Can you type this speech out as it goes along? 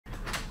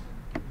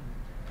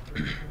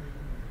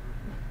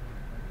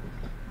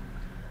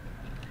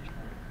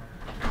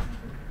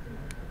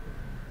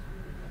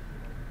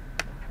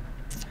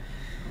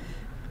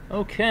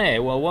Okay,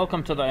 well,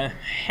 welcome to the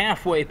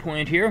halfway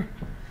point here.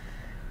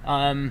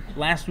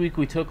 Last week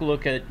we took a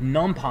look at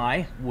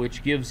NumPy,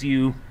 which gives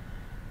you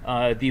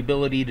the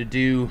ability to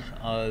do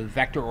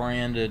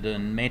vector-oriented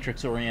and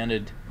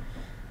matrix-oriented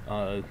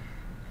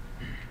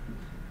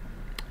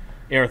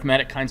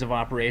arithmetic kinds of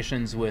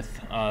operations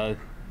with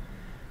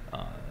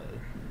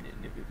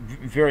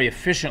very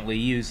efficiently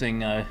using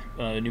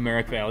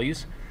numeric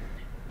values.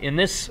 In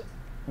this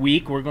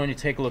week we're going to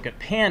take a look at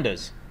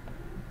pandas,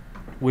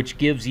 which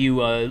gives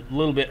you a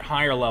little bit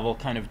higher level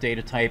kind of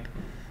data type,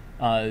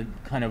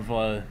 kind of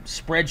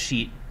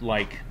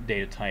spreadsheet-like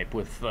data type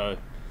with a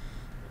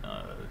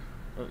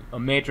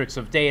matrix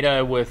of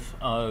data with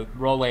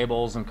row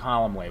labels and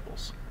column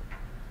labels.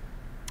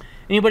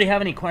 Anybody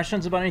have any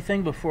questions about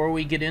anything before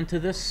we get into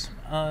this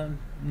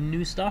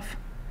new stuff?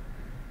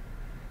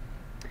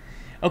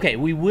 Okay,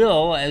 we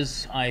will,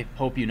 as I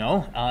hope you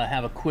know,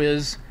 have a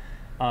quiz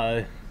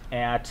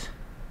at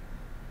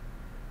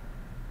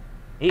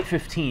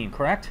 8:15,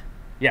 correct?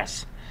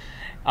 Yes.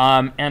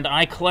 And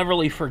I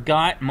cleverly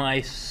forgot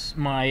my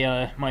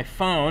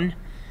phone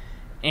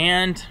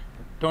and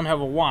don't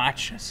have a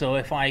watch, so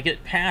if I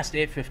get past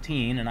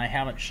 8:15 and I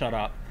haven't shut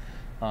up,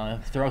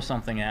 throw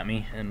something at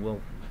me and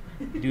we'll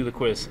do the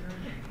quiz.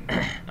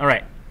 All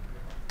right.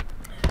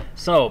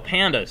 So,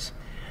 pandas.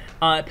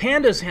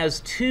 Pandas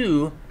has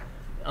two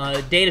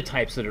data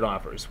types that it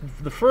offers.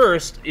 The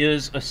first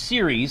is a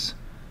series,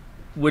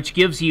 which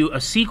gives you a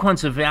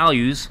sequence of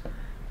values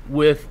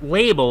with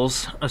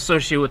labels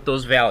associated with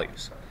those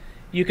values.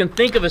 You can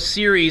think of a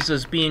series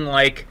as being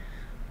like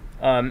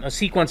a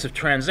sequence of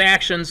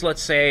transactions,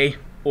 let's say,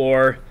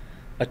 or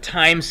a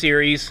time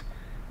series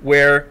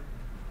where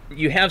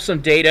you have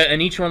some data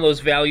and each one of those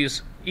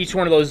values, each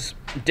one of those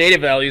data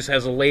values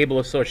has a label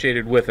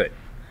associated with it.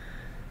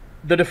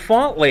 The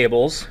default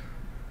labels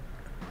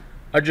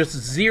are just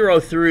 0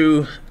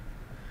 through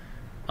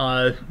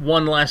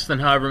 1 less than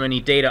however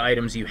many data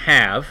items you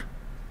have.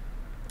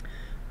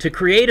 To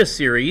create a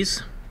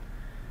series,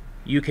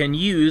 you can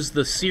use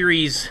the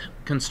series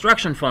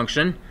construction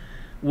function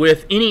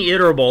with any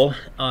iterable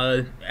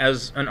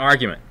as an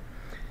argument.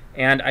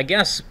 And I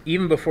guess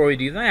even before we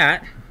do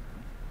that,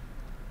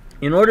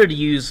 in order to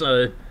use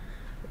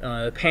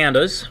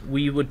pandas,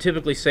 we would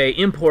typically say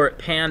import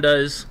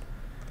pandas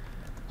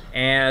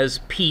as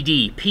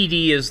PD.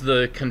 PD is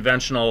the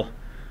conventional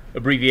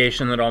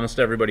abbreviation that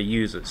almost everybody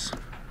uses.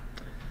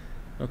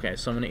 Okay,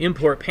 so I'm going to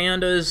import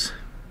pandas,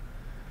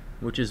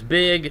 which is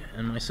big,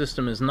 and my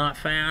system is not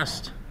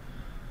fast.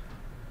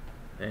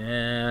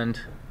 And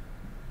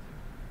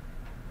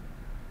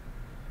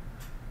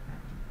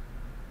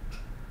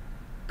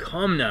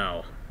come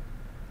now.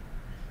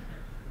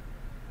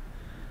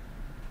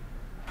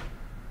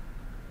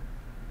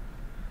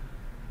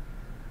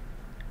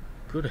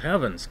 Good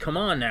heavens, come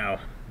on now.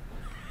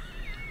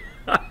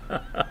 Sincere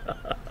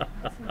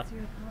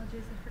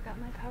apologies, I forgot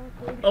my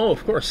PowerPoint. Oh,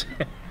 of course.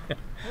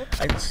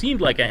 It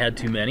seemed like I had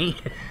too many.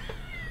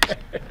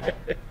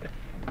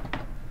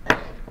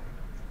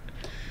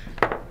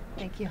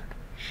 Thank you.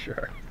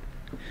 Sure.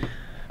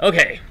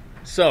 Okay,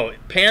 so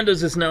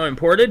pandas is now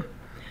imported,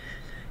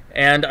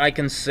 and I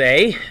can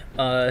say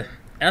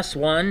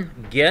S1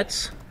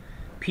 gets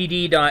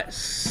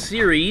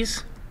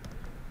pd.series,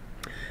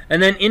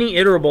 and then any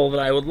iterable that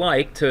I would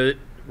like to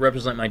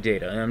represent my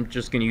data. And I'm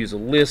just going to use a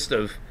list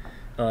of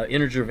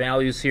integer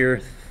values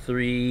here: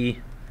 3,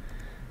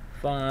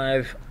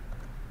 5,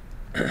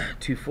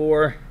 2,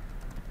 4.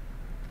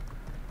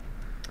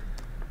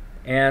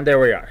 And there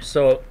we are.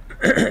 So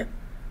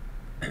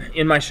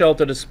in my shell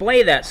to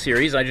display that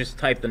series, I just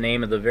type the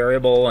name of the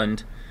variable,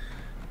 and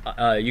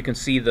you can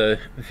see the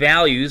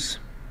values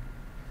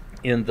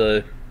in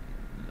the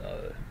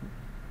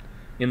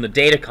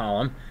data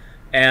column,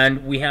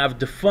 and we have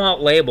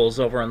default labels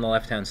over on the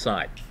left-hand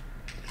side.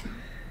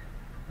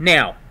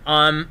 Now,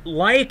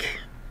 like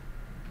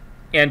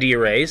ND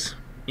arrays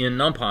in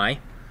NumPy,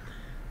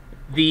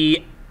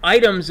 the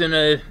items in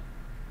a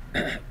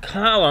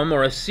column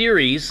or a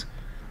series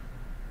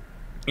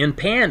in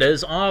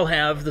pandas all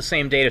have the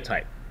same data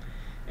type.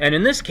 And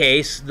in this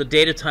case, the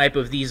data type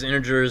of these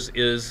integers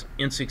is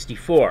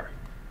int64.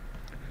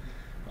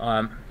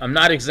 I'm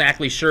not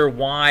exactly sure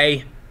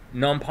why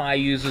NumPy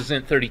uses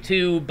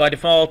int32 by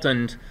default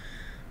and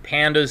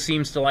pandas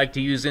seems to like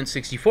to use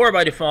int64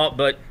 by default,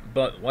 but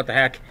what the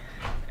heck.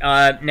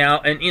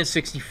 Now, an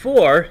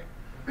int64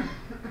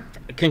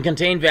 can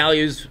contain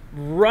values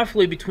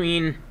roughly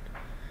between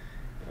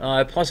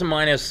plus and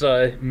minus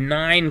 9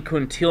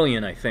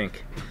 quintillion, I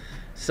think.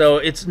 So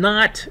it's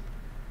not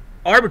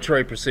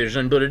arbitrary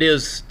precision, but it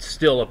is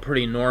still a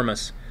pretty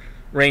enormous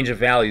range of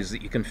values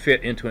that you can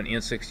fit into an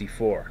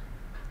int64.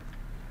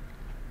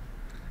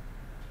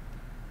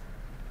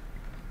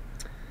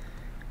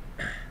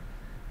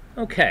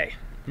 Okay,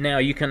 now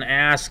you can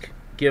ask,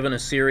 given a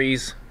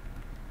series,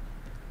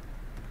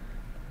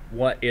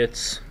 what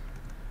its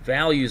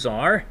values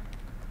are.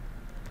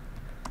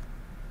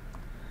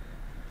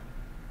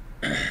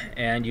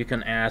 and you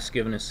can ask,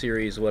 given a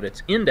series, what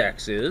its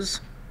index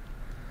is.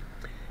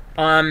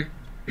 And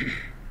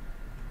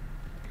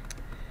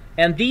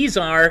these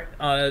are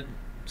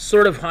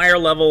sort of higher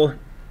level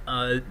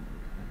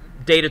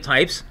data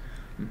types.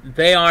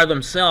 They are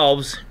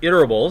themselves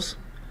iterables.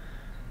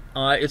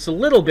 It's a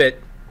little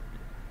bit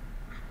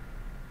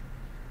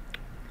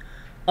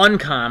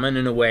uncommon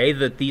in a way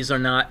that these are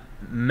not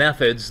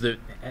methods that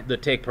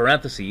take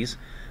parentheses.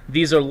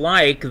 These are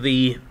like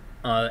the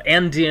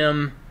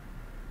ndim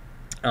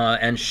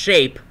and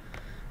shape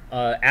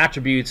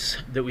attributes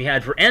that we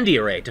had for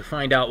ND-array to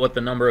find out what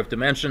the number of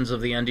dimensions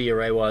of the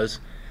ND-array was,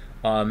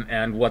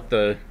 and what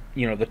the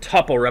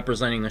tuple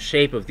representing the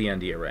shape of the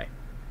ND-array.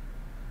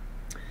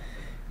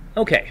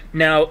 Okay,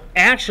 now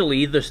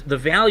actually the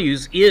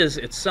values is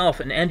itself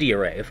an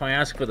ND-array. If I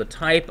ask for the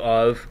type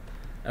of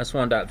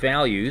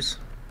s1.values,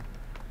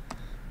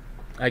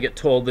 I get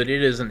told that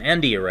it is an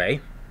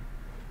ND-array.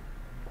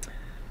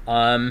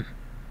 And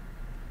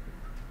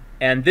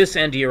this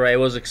ND-array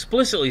was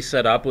explicitly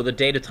set up with a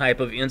data type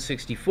of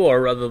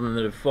int64 rather than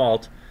the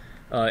default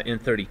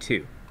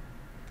int32.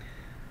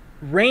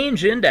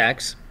 Range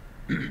index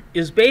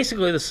is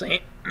basically the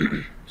same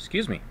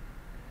excuse me.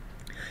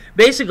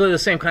 Basically the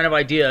same kind of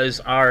idea as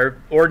our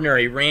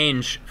ordinary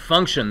range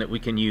function that we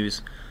can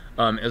use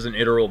as an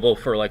iterable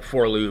for like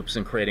for loops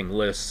and creating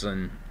lists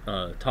and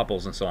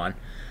tuples and so on.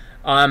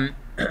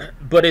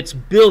 But it's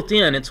built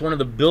in. It's one of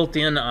the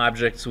built-in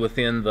objects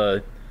within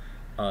the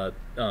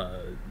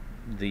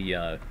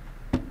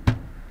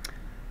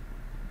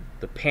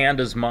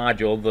pandas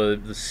module,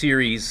 the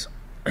series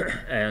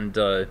and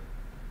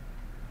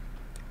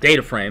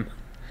data frame,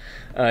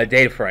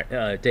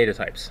 data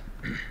types.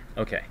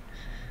 Okay.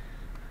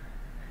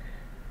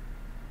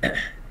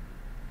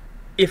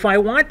 If I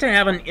want to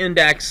have an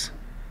index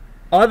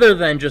other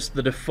than just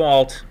the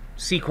default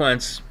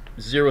sequence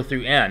 0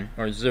 through n,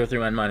 or 0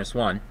 through n minus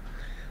 1,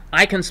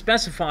 I can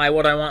specify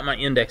what I want my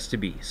index to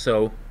be.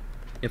 So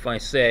if I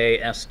say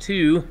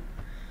S2,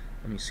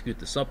 let me scoot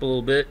this up a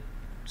little bit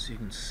so you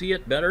can see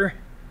it better.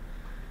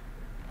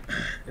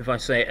 If I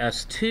say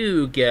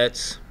S2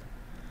 gets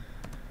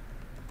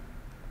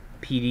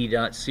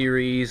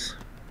pd.series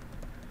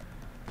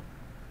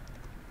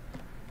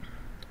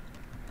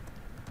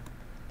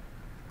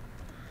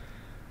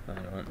I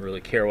don't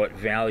really care what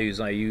values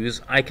I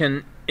use. I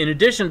can, in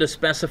addition to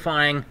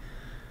specifying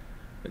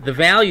the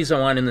values I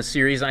want in the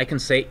series, I can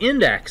say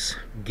index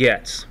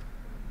gets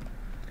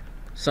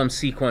some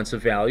sequence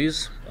of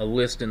values, a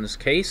list in this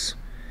case,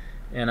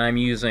 and I'm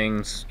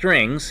using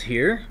strings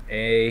here.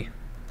 I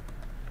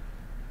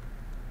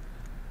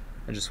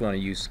just want to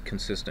use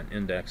consistent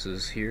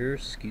indexes here,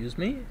 excuse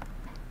me.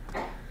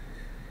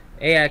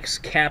 AX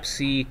cap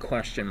C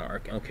question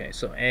mark. Okay,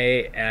 so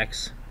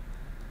AX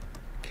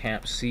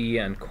cap C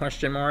and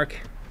question mark.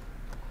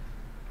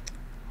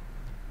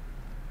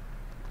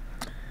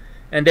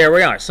 And there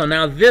we are. So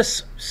now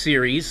this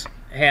series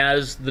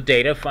has the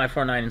data 5,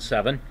 4, 9, and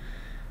 7.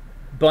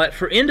 But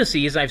for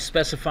indices, I've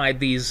specified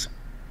these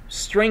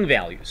string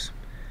values.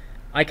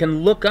 I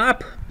can look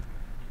up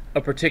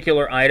a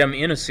particular item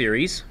in a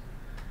series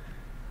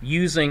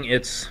using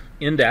its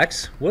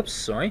index. Whoops,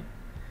 sorry.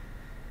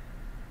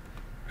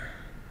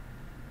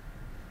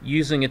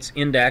 Using its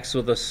index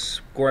with a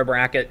square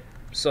bracket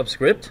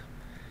subscript.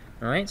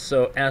 All right,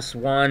 so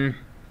S1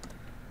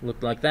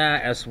 looked like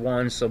that.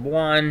 S1 sub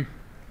 1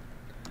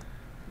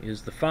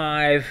 is the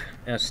 5.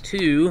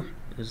 S2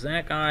 is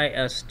that guy.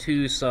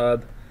 S2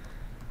 sub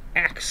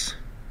X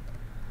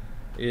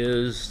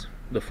is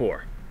the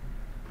 4.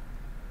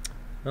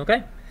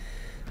 Okay.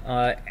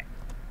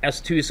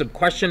 S2 sub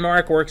question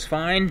mark works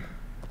fine.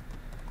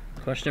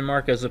 Question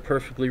mark is a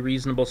perfectly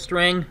reasonable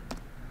string,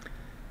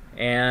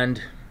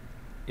 and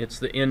it's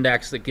the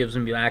index that gives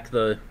me back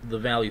the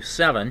value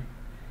 7.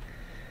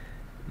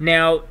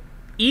 Now,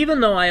 even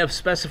though I have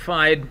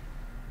specified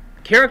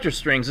character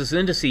strings as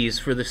indices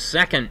for the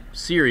second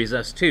series,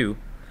 S2,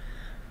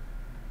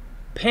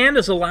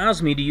 Pandas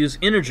allows me to use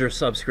integer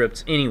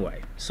subscripts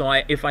anyway. So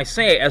if I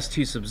say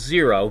S2 sub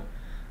 0,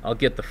 I'll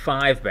get the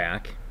 5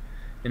 back.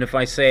 And if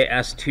I say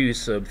S2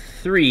 sub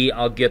 3,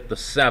 I'll get the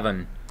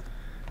 7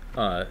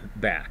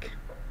 back.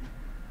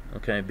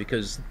 Okay,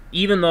 because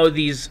even though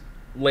these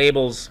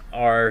labels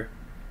are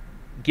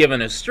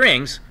given as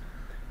strings,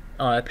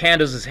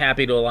 Pandas is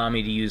happy to allow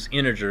me to use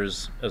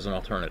integers as an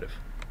alternative.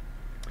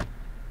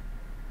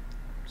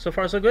 So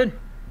far, so good.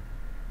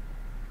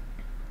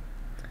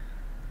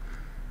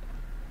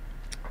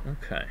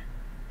 Okay.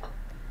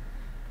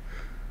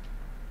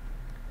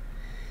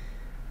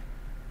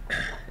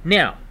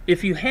 Now,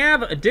 if you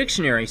have a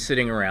dictionary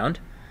sitting around,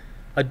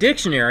 a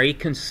dictionary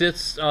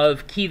consists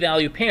of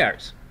key-value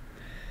pairs.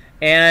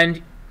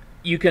 And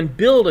you can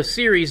build a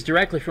series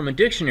directly from a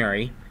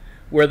dictionary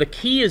where the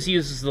key is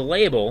used as the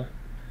label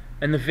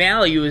and the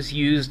value is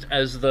used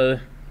as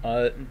the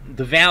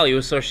value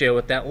associated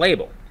with that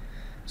label.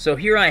 So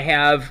here I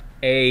have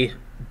a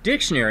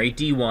dictionary,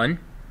 D1,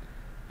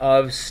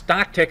 of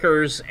stock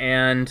tickers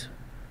and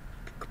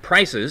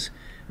prices.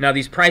 Now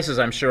these prices,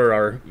 I'm sure,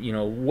 are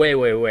way,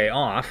 way, way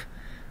off.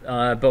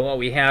 but what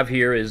we have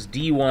here is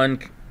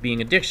D1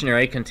 being a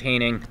dictionary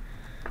containing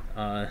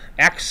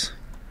X,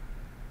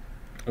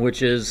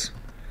 which is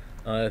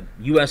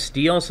U.S.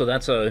 Steel, so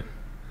that's a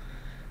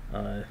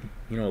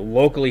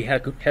locally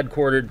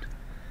headquartered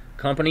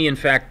company. In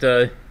fact,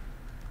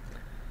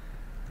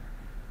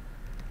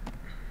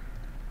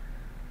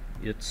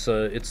 it's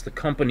the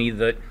company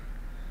that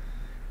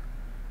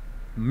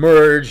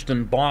merged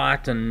and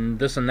bought and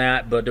this and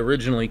that, but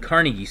originally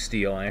Carnegie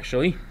Steel,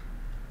 actually.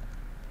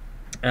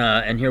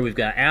 And here we've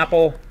got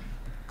Apple,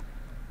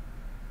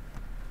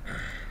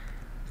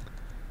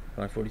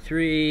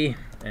 543,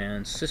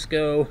 and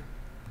Cisco.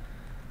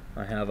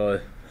 I have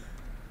a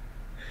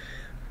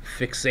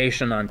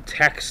fixation on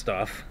tech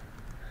stuff.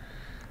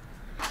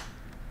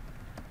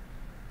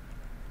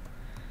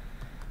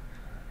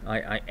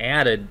 I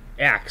added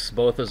X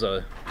both as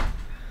a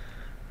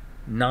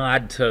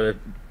nod to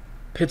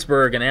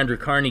Pittsburgh and Andrew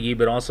Carnegie,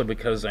 but also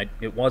because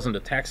it wasn't a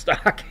tech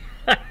stock.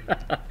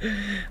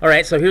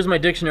 Alright, so here's my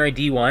dictionary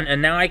D1,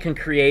 and now I can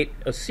create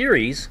a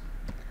series,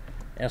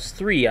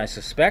 S3 I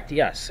suspect,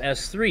 yes,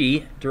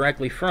 S3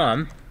 directly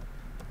from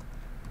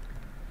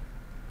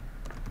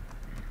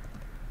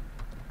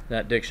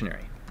that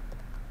dictionary.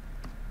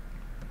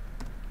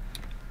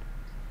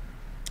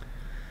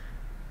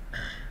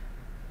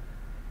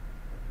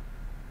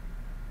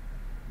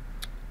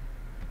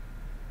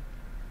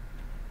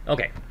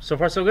 Okay, so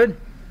far so good?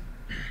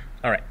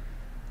 All right.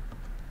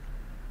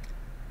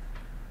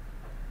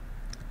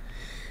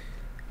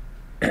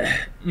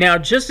 Now,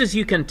 just as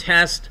you can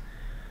test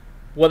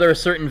whether a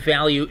certain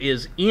value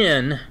is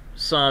in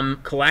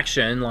some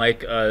collection,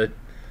 like a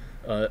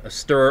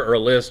stir or a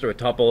list or a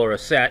tuple or a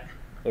set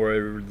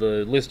or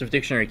the list of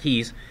dictionary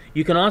keys,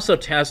 you can also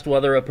test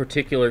whether a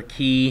particular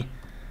key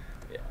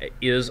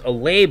is a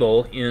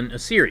label in a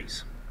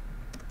series.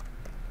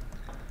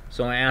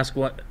 So I ask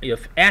what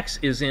if X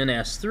is in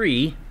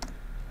S3,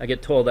 I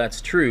get told that's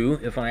true.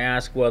 If I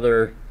ask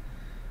whether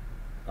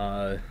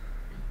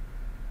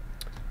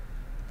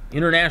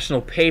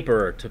International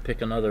Paper, to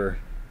pick another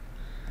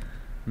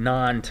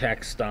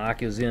non-tech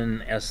stock, is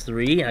in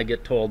S3, I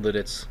get told that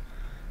it's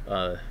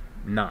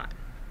not.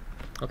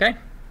 Okay?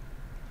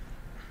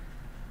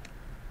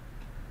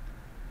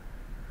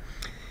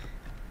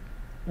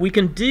 We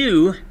can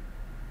do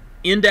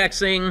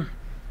indexing,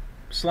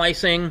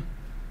 slicing,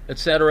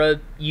 etc.,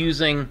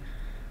 using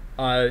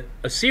a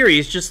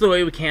series just the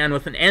way we can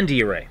with an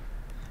ND array.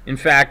 In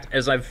fact,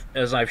 as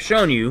I've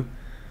shown you,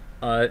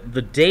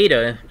 the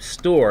data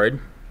stored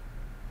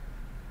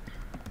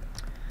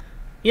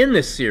in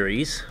this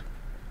series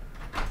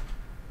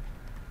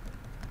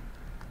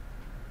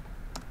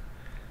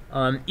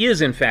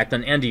is in fact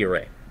an ND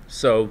array.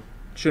 So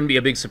it shouldn't be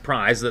a big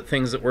surprise that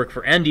things that work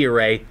for ND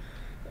array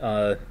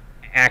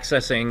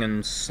accessing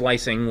and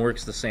slicing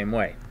works the same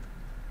way.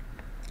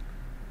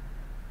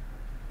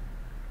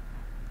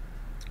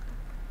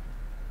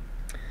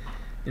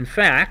 In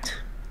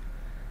fact,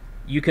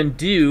 you can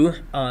do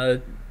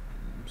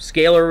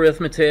scalar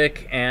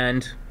arithmetic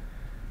and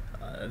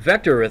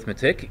vector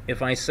arithmetic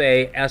if I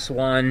say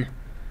S1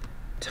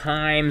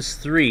 times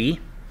 3.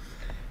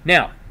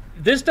 Now,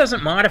 this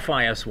doesn't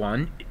modify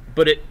S1,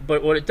 but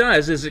what it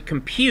does is it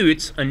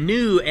computes a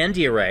new ND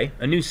array,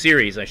 a new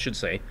series, I should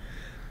say,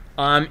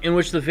 in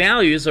which the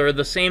values are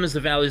the same as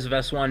the values of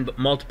S1 but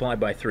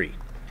multiplied by 3.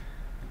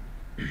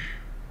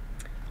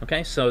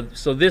 Okay, so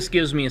this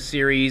gives me a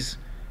series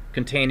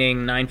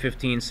containing 9,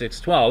 15, 6,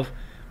 12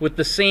 with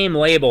the same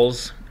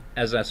labels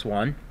as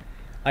S1.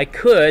 I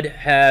could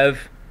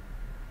have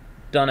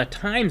done a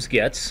times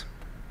gets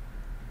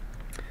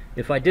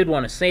if I did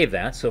want to save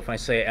that. So if I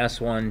say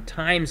S1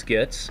 times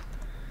gets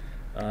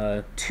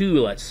 2,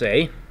 let's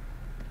say,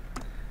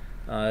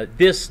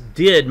 this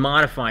did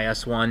modify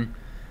S1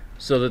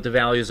 so that the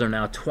values are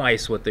now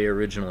twice what they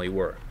originally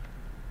were.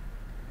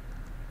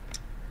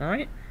 All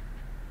right.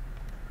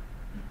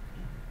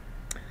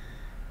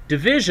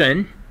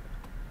 Division,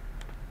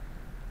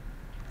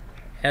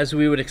 as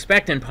we would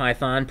expect in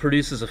Python,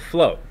 produces a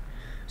float.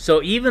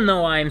 So even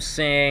though I'm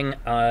saying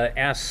what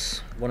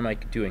am I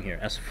doing here?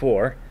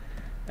 S4.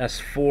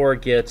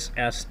 S4 gets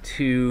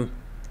S1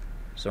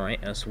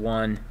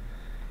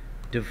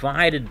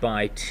 divided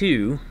by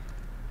 2.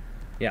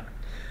 Yeah.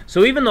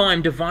 So even though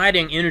I'm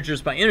dividing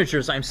integers by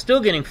integers, I'm still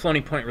getting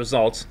floating point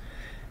results.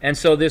 And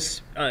so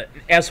this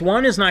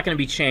S1 is not going to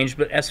be changed,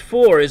 but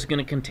S4 is going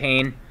to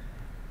contain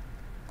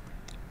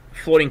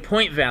floating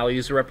point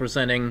values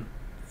representing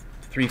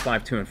 3,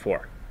 5, 2, and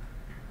 4.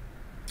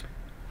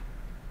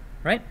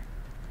 Right?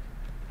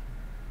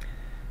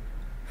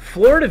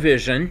 Floor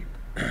division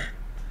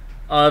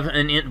of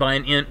an int by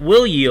an int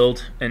will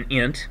yield an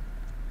int.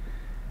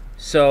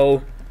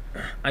 So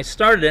I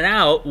started it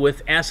out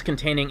with S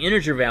containing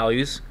integer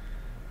values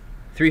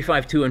 3,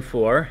 5, 2, and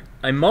 4.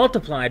 I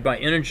multiplied by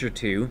integer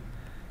 2,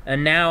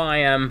 and now I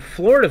am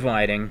floor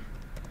dividing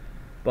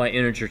by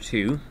integer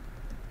 2,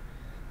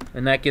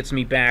 and that gets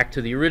me back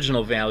to the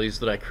original values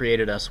that I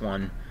created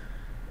S1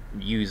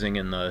 using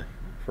in the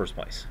first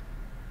place.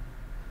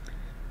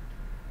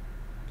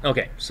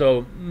 Okay,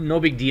 so no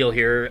big deal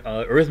here.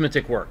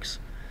 Arithmetic works.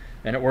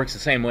 And it works the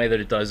same way that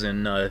it does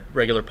in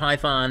regular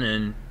Python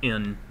and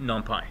in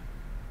NumPy.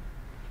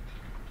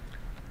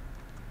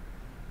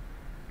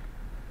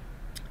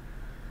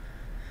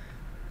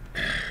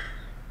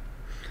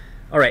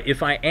 All right,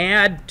 if I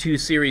add two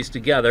series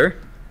together,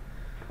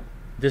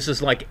 this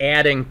is like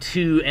adding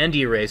two ND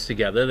arrays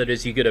together. That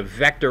is, you get a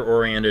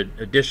vector-oriented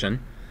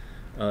addition,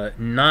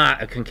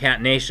 not a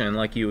concatenation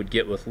like you would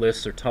get with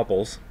lists or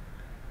tuples.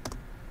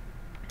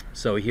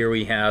 So here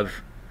we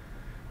have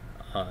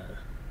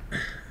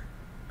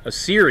a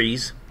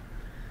series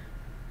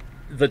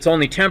that's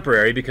only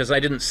temporary because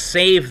I didn't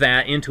save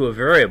that into a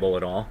variable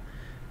at all.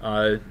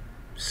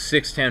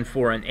 6, 10,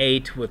 4, and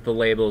 8 with the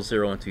labels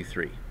 0, 1, 2,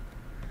 3.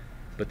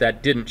 But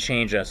that didn't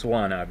change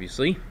S1,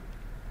 obviously.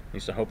 At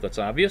least I hope that's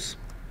obvious.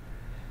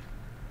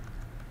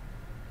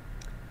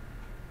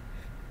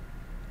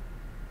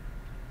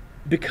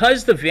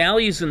 Because the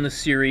values in the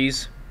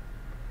series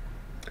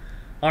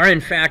are in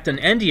fact an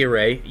ND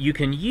array, you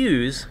can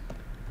use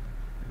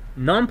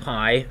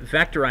NumPy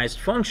vectorized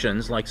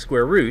functions like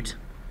square root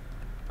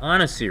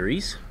on a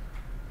series.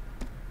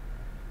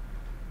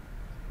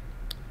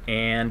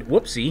 And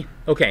whoopsie.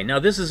 Okay, now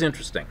this is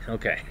interesting.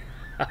 Okay.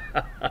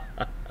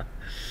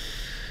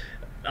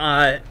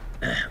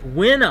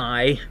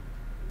 When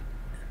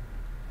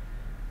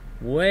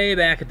way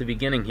back at the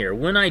beginning here,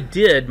 when I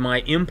did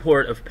my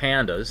import of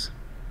pandas,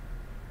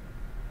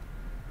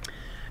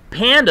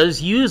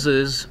 pandas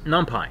uses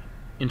NumPy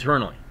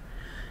internally.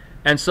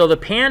 And so the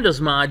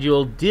pandas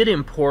module did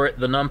import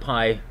the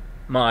NumPy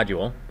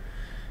module,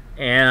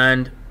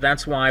 and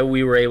that's why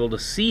we were able to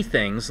see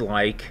things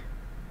like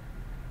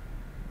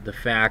the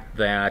fact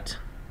that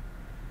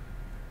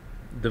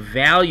the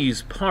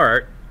values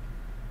part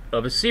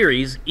of a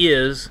series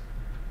is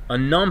a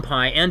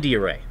NumPy ND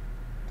array.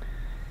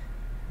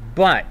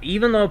 But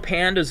even though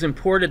pandas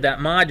imported that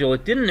module,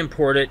 it didn't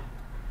import it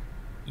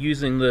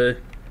using the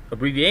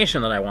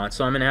abbreviation that I want,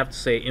 so I'm going to have to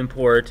say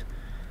import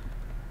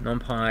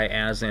NumPy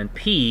as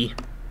NP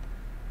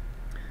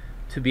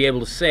to be able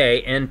to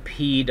say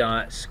NP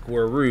dot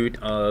square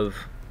root of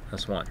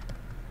S1.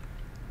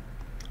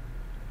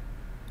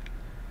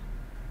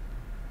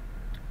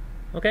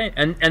 Okay,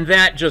 and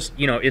that just,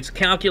 you know, it's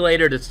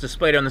calculated, it's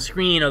displayed on the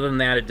screen. Other than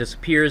that, it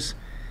disappears.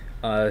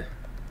 I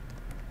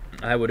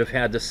would have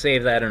had to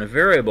save that in a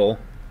variable.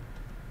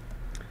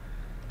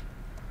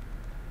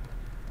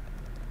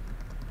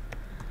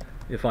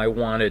 If I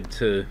wanted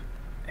to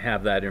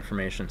have that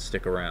information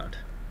stick around.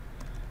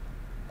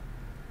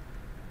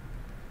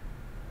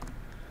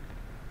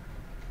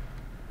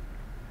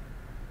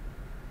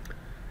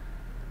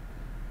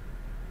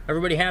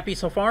 Everybody happy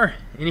so far?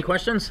 Any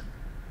questions?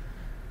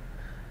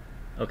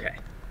 Okay.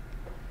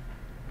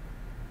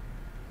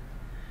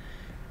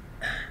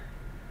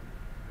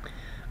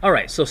 All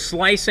right, so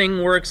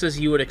slicing works as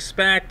you would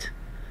expect.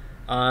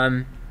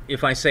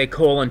 If I say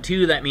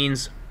 :2, that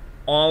means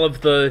all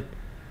of the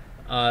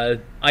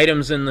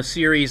items in the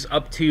series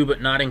up to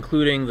but not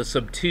including the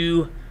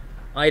sub2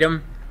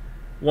 item.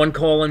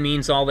 1: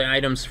 means all the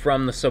items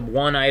from the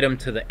sub1 item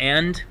to the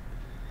end.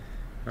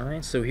 All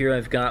right, so here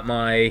I've got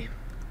my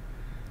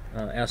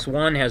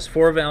S1 has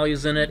 4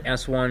 values in it.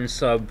 S1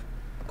 sub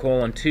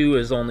 :2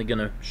 is only going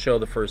to show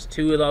the first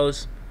 2 of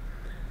those.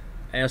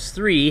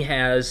 S3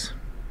 has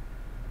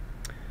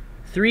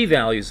 3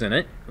 values in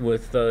it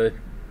with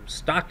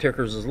stock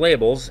tickers as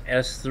labels.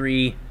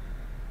 S3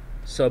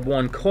 sub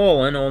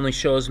 1: only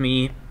shows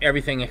me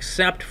everything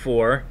except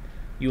for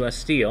US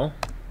Steel.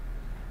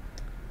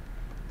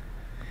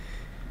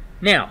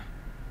 Now,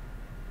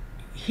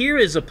 here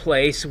is a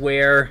place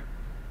where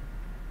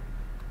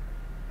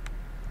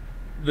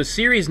the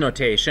series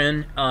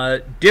notation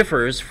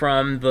differs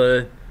from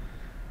the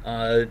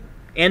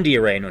ND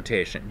array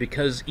notation,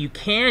 because you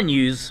can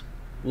use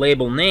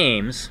label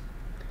names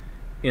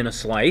in a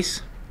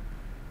slice,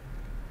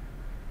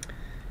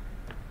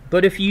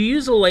 but if you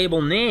use a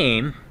label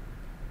name,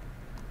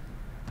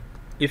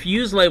 if you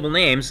use label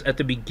names at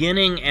the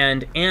beginning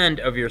and end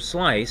of your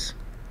slice,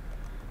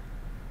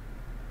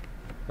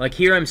 like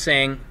here I'm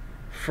saying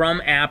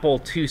from Apple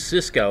to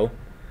Cisco,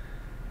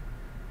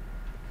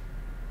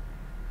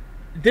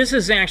 this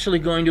is actually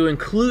going to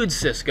include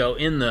Cisco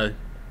in the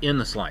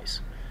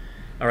slice.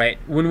 All right,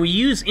 when we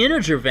use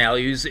integer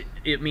values,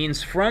 it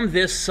means from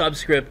this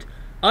subscript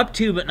up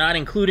to but not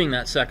including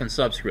that second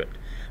subscript.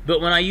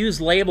 But when I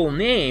use label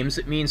names,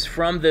 it means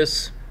from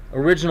this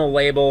original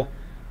label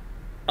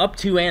up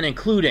to and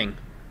including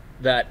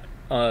that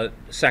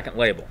second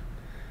label.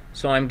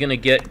 So I'm going to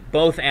get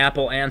both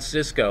Apple and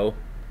Cisco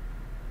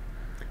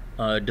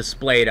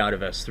displayed out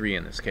of S3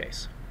 in this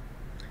case.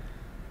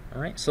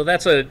 All right, so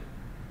that's a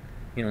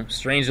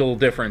strange little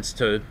difference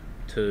to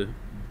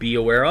be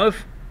aware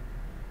of.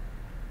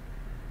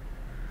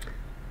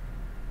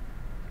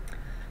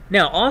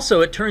 Now,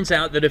 also, it turns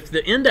out that if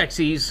the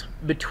indexes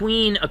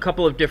between a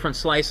couple of different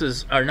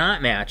slices are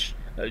not matched,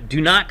 do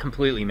not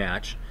completely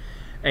match,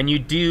 and you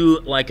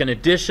do like an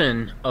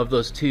addition of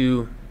those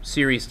two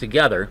series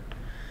together,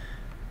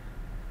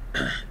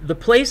 the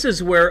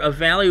places where a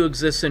value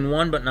exists in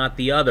one but not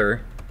the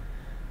other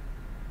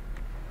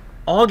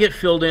all get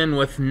filled in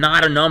with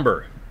not a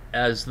number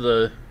as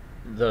the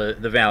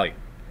value.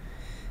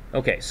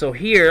 Okay, so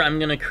here I'm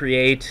going to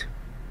create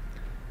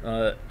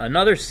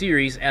another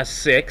series,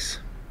 S6.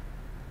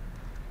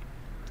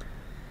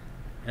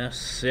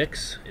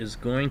 S6 is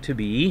going to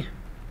be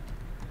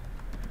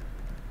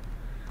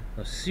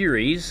a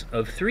series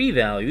of 3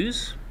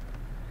 values,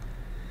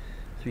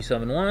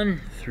 371,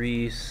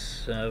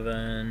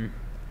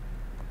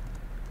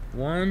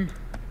 371,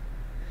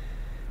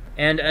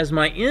 and as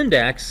my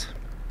index,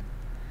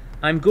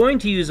 I'm going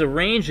to use a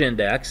range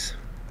index,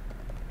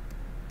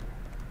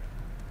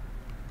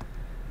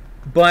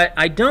 but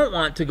I don't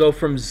want to go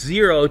from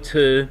 0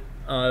 to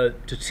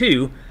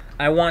 2.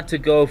 I want to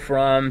go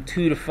from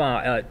 2 to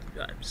 5.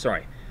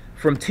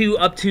 From 2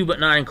 up to, but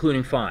not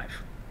including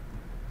 5.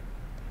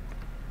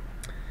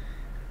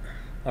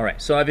 All right,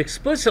 so I've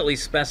explicitly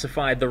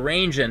specified the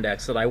range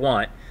index that I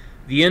want.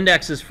 The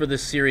indexes for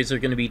this series are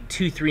going to be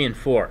 2, 3, and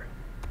 4.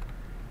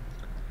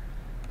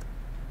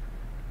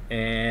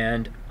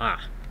 And,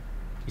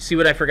 you see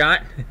what I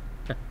forgot?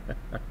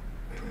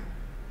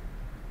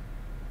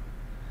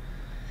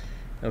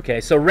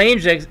 Okay, so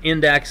range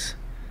index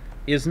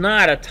is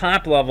not a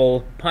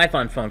top-level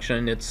Python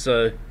function. It's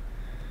a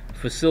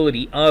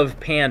facility of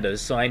pandas,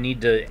 so I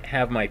need to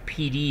have my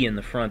PD in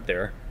the front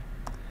there.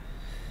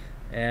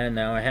 And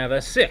now I have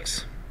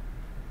S6.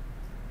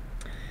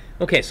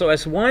 Okay, so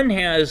S1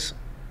 has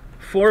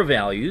 4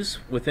 values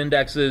with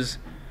indexes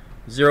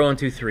 0 and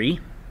 2, 3.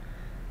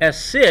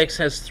 S6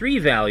 has 3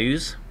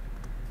 values,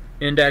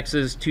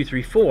 indexes 2,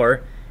 3,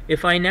 4.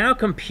 If I now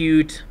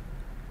compute,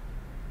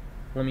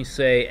 let me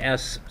say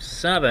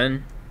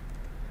S7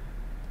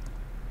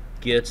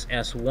 gets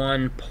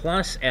S1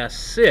 plus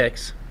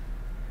S6,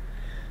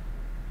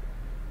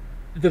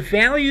 the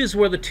values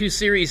where the 2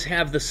 series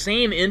have the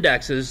same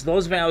indexes,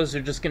 those values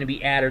are just going to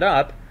be added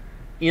up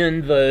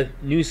in the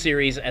new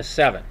series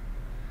S7.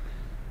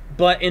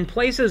 But in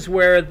places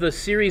where the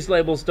series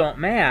labels don't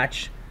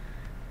match,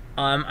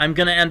 I'm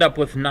going to end up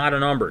with not a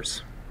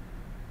numbers.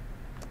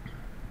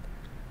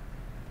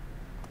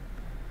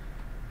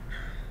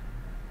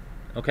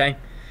 Okay,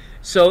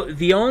 so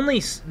the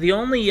only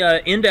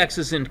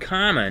indexes in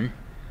common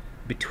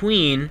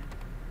between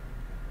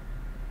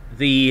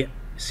the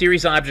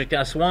series object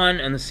S1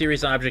 and the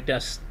series object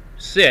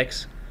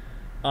S6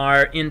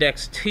 are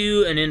index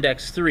 2 and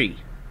index 3.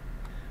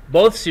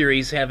 Both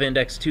series have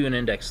index 2 and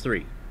index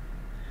 3.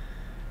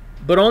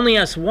 But only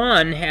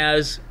S1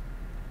 has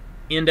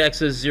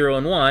indexes 0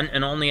 and 1,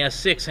 and only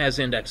S6 has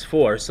index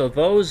 4. So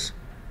those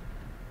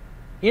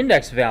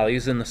index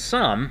values in the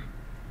sum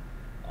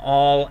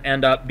all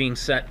end up being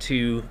set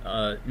to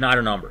not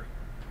a number,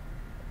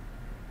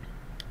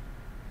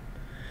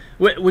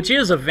 which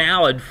is a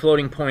valid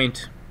floating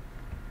point.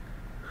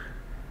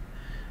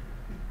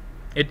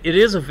 It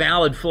is a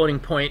valid floating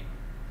point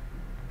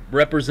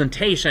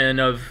representation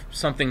of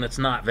something that's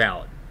not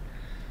valid.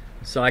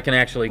 So I can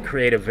actually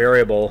create a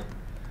variable.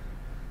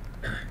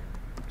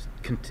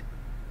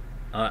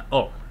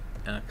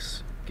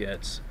 X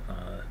gets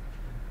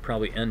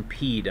probably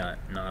np dot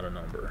not a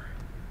number.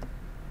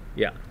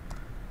 Yeah.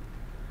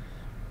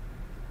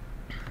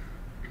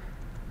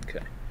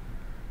 Okay.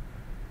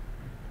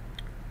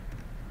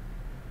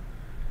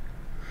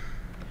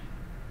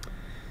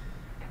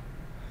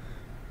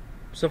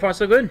 So far,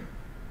 so good.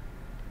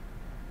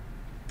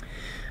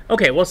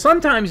 Okay, well,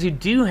 sometimes you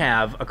do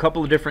have a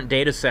couple of different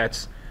data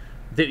sets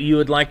that you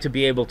would like to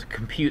be able to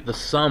compute the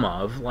sum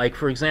of. Like,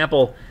 for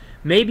example,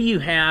 maybe you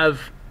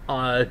have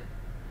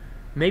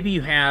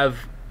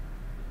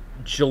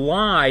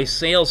July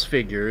sales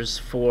figures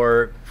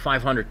for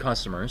 500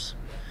 customers,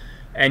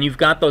 and you've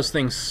got those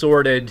things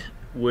sorted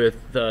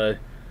with the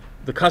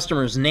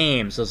customers'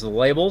 names as the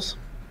labels.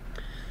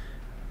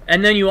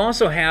 And then you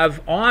also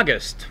have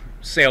August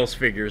sales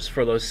figures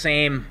for those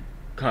same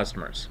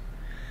customers.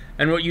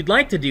 And what you'd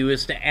like to do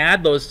is to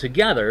add those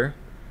together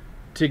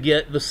to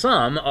get the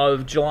sum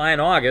of July and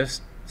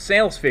August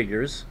sales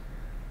figures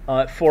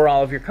for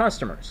all of your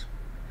customers.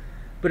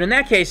 But in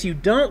that case, you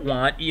don't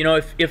want, you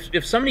know,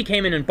 if somebody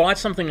came in and bought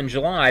something in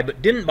July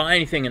but didn't buy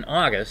anything in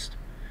August,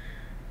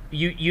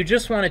 you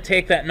just want to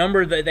take that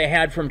number that they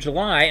had from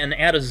July and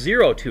add a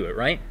 0 to it,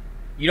 right?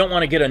 You don't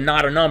want to get a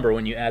not a number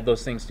when you add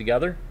those things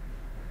together.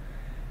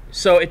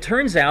 So it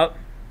turns out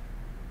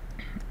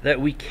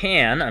that we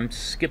can, I'm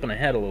skipping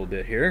ahead a little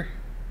bit here.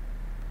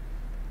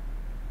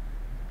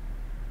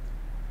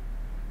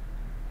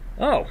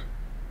 Oh.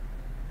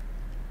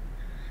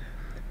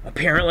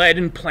 Apparently I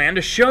didn't plan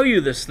to show you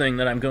this thing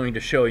that I'm going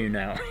to show you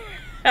now.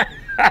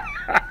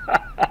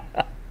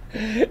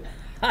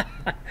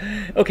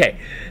 Okay,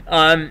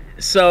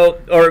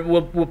 or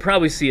we'll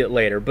probably see it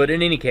later, but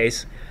in any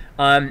case,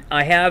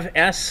 I have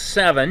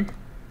S7,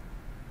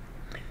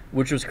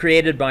 which was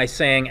created by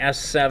saying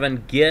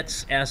S7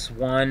 gets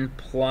S1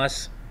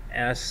 plus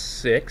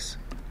S6.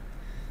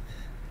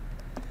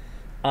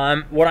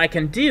 What I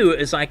can do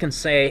is I can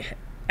say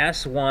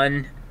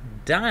S1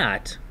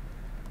 dot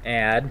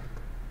add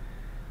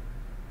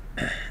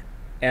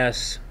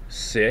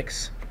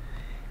S6.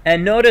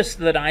 And notice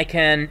that I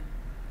can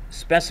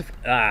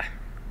specify...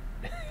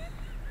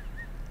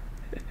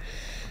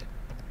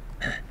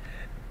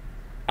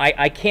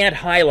 I can't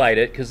highlight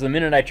it because the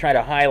minute I try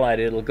to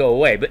highlight it, it'll go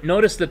away. But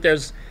notice that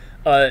there's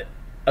a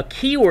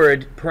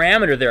keyword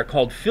parameter there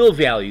called fill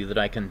value that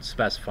I can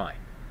specify.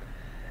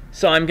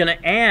 So I'm going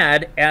to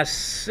add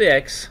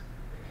S6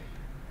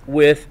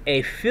 with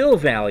a fill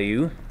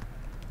value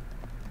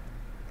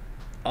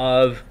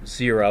of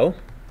 0.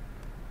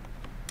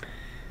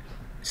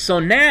 So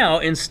now,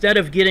 instead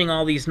of getting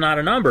all these not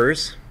a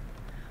numbers,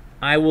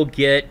 I will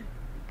get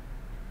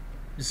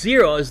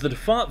 0 as the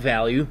default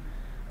value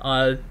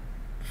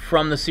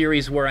from the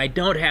series where I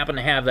don't happen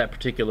to have that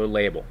particular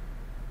label.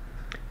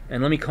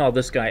 And let me call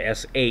this guy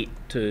S8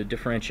 to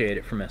differentiate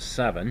it from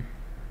S7.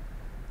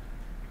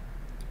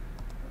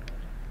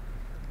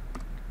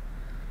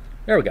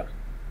 There we go.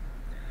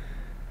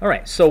 All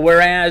right, so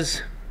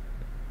whereas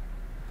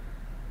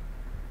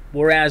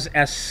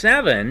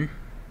S7,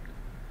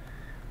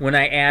 when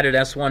I added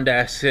S1 to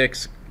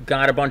S6,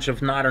 got a bunch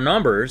of not or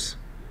numbers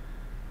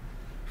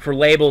for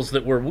labels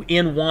that were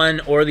in one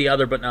or the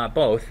other but not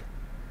both,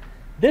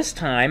 this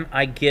time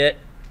I get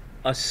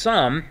a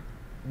sum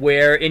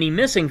where any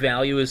missing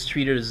value is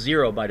treated as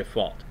 0 by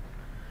default.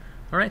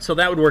 All right, so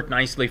that would work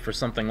nicely for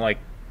something like,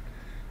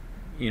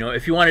 you know,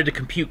 if you wanted to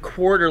compute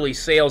quarterly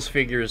sales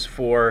figures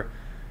for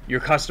your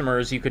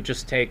customers, you could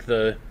just take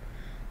the,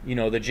 you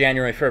know, the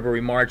January, February,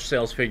 March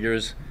sales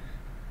figures,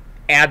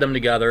 add them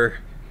together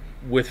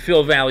with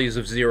fill values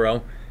of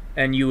 0,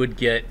 and you would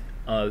get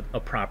a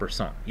proper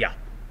sum. Yeah.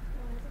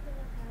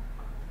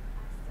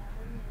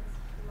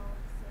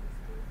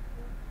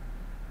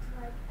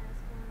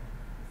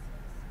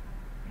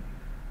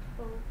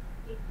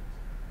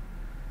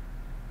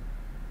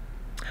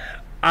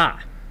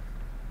 Ah.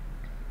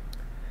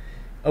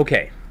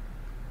 Okay.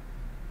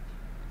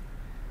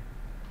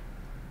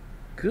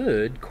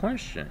 Good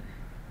question.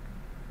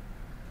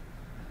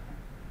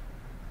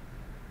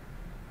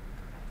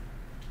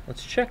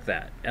 Let's check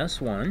that.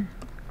 S1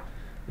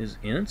 is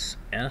ints,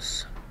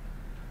 S6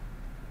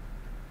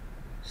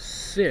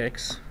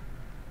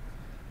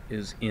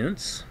 is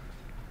ints.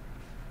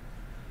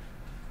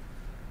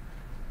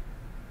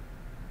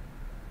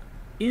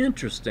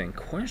 Interesting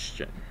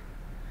question.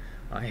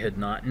 I had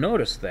not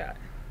noticed that.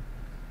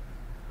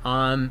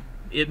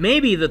 It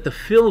may be that the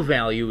fill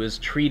value is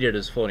treated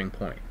as floating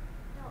point.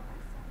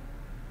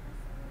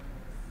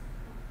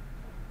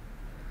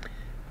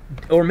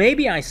 Or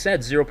maybe I said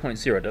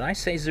 0.0. Did I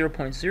say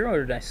 0.0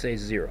 or did I say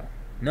 0?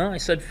 No, I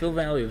said fill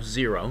value of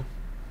 0.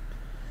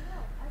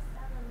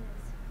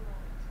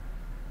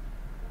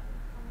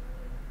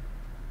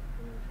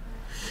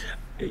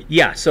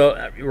 Yeah,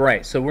 so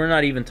right. So we're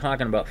not even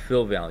talking about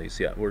fill values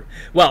yet.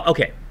 Well,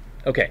 okay.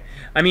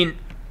 I mean,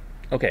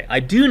 okay, I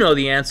do know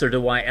the answer to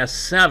why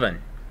S7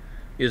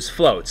 is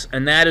floats,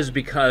 and that is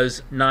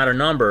because not a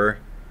number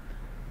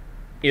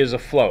is a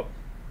float.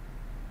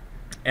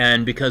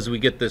 And because we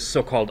get this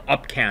so-called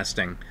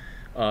upcasting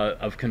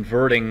of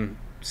converting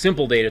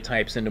simple data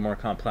types into more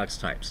complex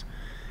types.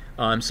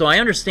 So I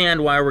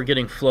understand why we're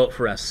getting float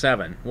for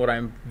S7. What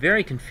I'm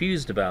very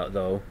confused about,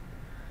 though,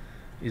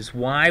 is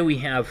why we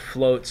have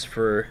floats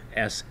for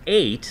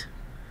S8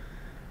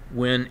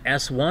 when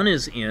S1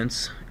 is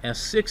ints,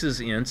 S6 is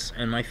ints,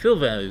 and my fill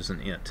value is an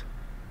int.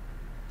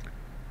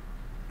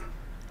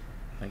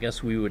 I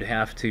guess we would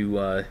have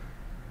to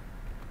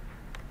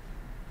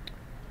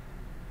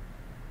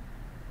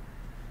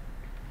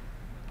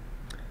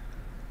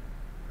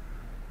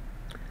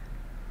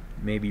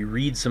maybe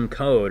read some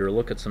code or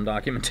look at some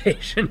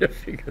documentation to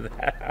figure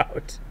that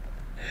out.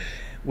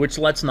 Which,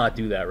 let's not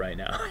do that right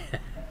now.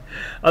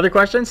 Other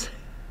questions?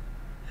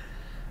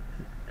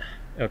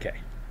 Okay.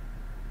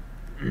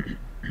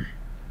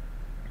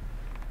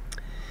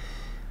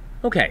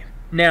 Okay,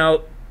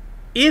 now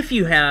if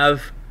you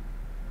have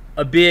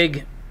a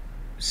big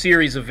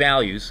series of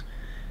values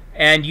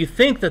and you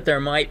think that there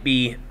might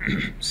be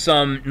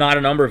some not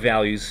a number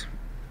values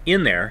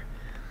in there,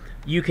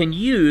 you can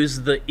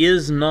use the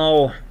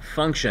isNull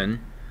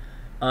function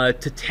to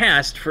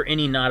test for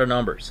any not a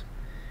numbers.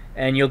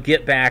 And you'll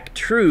get back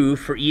true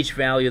for each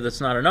value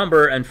that's not a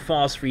number and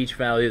false for each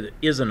value that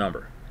is a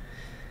number.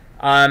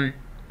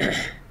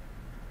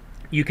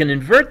 You can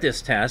invert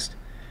this test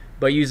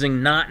by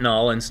using not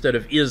null instead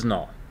of is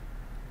null.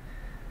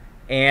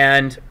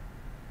 And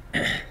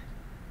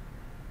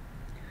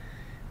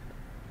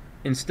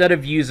instead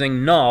of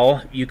using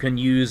null, you can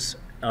use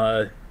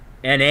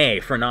NA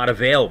for not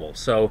available.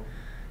 So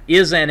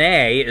is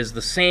NA is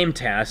the same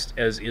test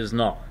as is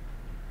null.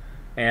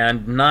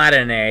 And not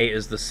NA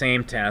is the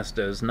same test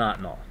as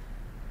not null.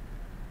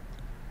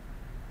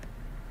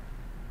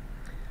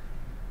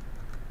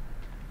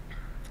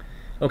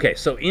 Okay,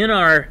 so in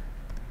our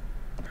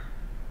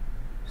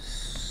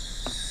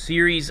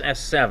series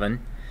S7,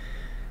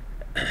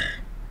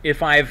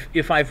 if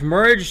I've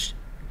merged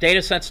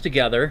data sets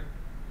together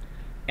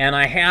and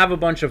I have a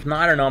bunch of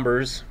not a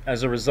numbers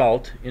as a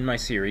result in my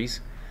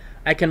series,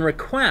 I can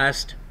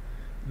request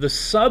the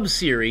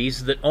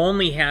subseries that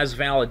only has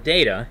valid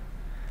data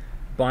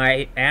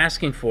by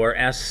asking for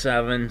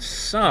S7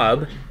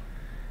 sub,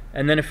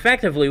 and then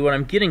effectively what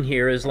I'm getting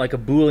here is like a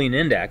Boolean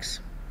index,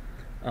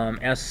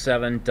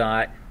 S7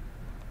 dot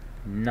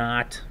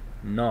not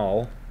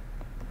null.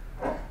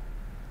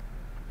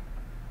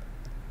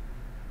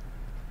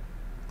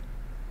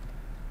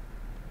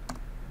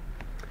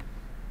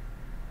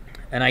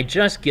 And I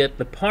just get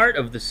the part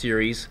of the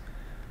series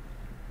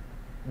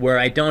where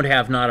I don't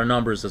have not a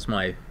numbers as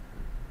my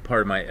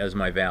part of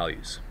my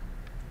values.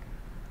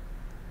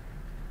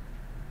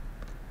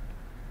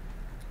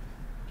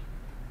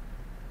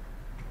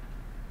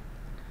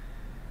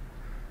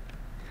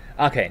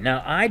 Okay,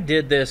 now I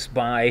did this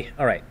by,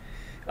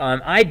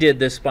 I did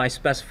this by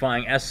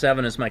specifying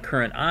S7 as my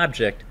current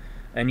object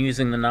and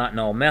using the not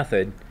null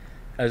method.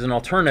 As an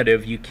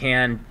alternative, you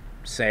can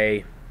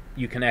say,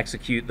 you can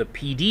execute the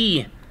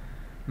PD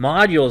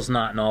modules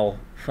not null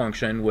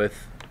function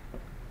with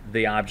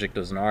the object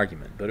as an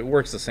argument, but it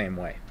works the same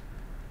way.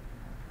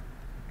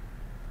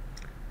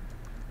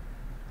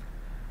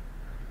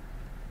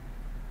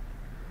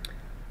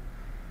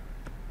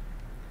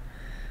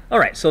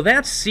 Alright, so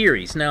that's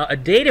series. Now a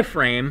data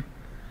frame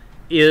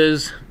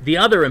is the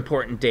other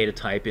important data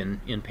type in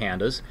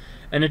pandas,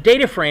 and a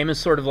data frame is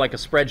sort of like a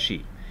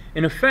spreadsheet.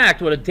 In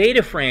effect, what a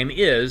data frame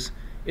is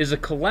a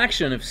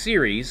collection of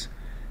series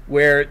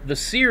where the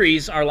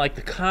series are like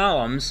the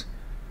columns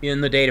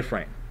in the data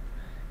frame.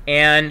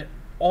 And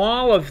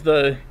all of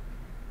the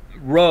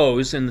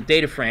rows in the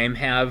data frame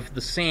have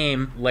the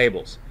same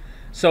labels.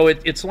 So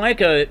it's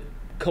like a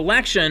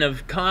collection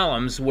of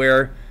columns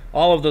where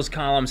all of those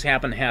columns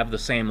happen to have the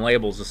same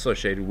labels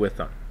associated with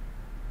them.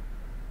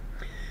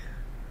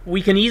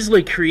 We can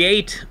easily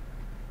create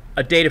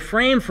a data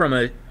frame from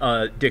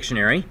a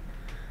dictionary.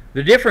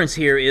 The difference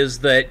here is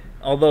that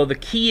although the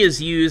key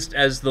is used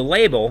as the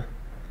label,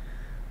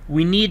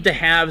 we need to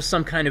have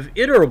some kind of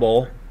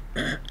iterable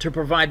to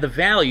provide the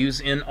values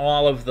in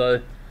all of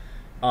the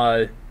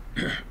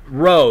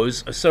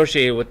rows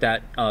associated with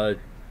that.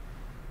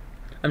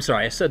 I'm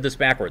sorry, I said this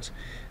backwards.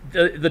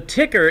 The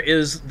ticker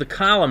is the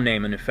column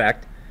name in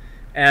effect,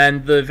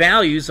 and the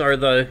values are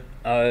the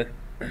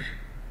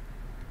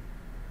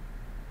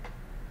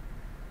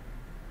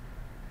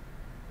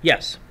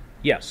yes.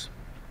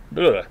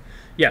 Ugh.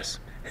 Yes.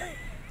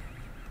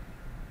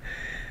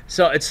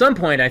 So at some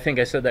point I think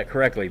I said that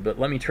correctly, but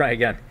let me try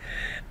again.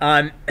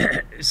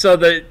 So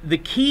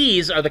the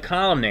keys are the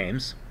column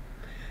names,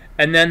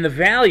 and then the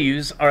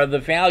values are the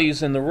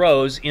values in the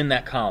rows in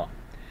that column.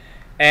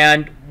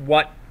 And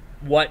what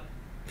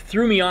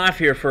threw me off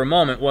here for a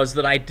moment was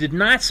that I did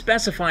not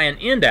specify an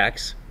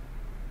index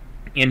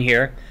in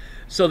here.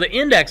 So the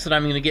index that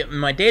I'm going to get in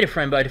my data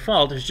frame by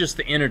default is just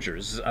the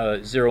integers,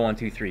 0, 1,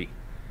 2, 3.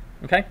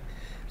 Okay?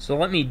 So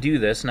let me do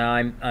this. Now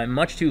I'm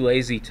much too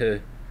lazy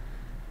to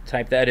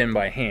type that in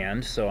by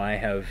hand, so I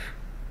have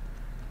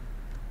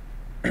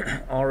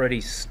already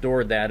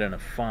stored that in a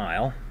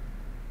file.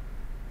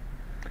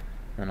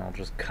 And I'll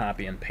just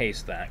copy and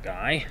paste that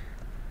guy.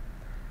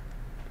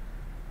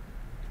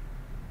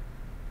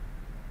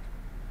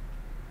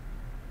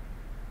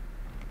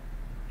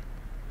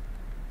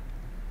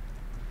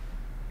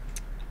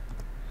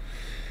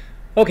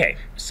 Okay,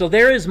 so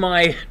there is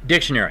my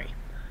dictionary.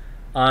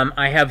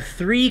 I have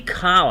 3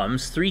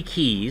 columns, 3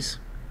 keys,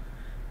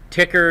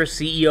 ticker,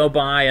 CEO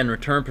by, and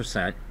return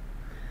 %.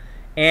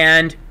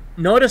 And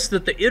notice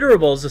that the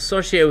iterables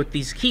associated with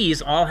these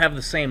keys all have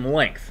the same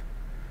length.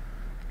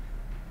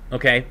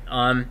 Okay,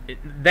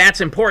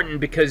 that's important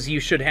because you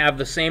should have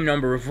the same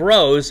number of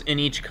rows in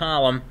each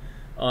column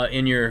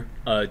in your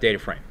data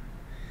frame.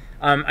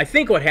 I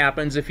think what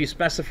happens if you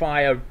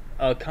specify an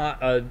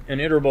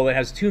iterable that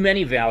has too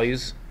many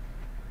values,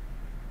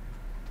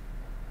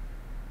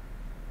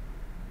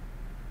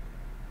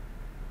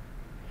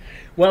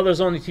 well,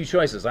 there's only 2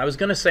 choices. I was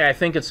going to say I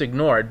think it's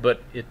ignored,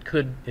 but it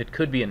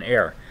could be an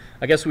error.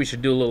 I guess we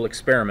should do a little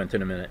experiment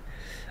in a minute.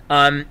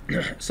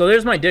 So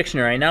there's my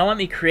dictionary. Now let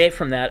me create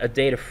from that a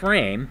data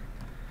frame.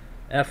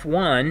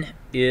 F1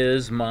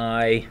 is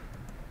my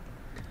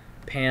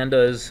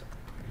pandas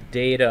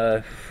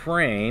data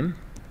frame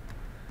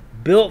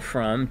built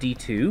from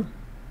D2.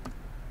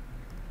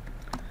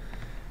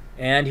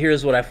 And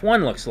here's what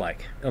F1 looks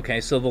like. Okay,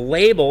 so the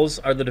labels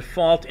are the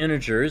default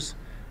integers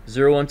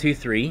 0, 1, 2,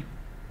 3.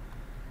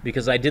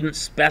 Because I didn't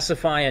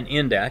specify an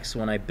index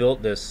when I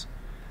built this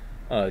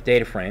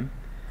data frame.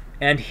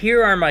 And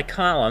here are my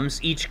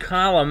columns. Each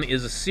column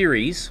is a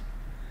series.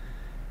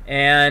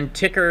 And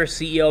ticker,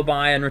 CEO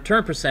by, and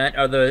return %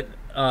 are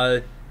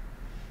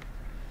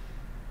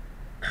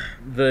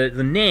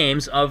the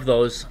names of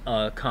those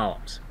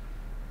columns.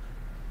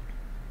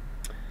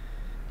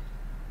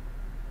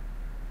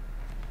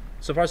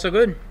 So far, so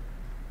good.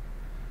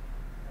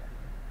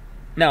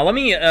 Now, let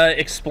me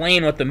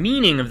explain what the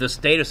meaning of this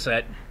data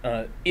set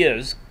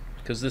is,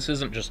 because this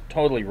isn't just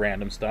totally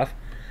random stuff.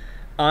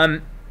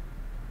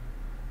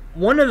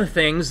 One of the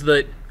things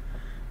that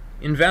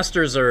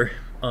investors are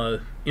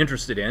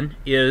interested in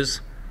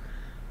is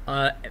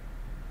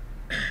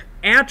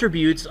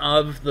attributes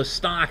of the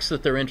stocks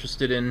that they're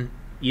interested in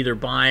either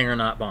buying or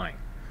not buying.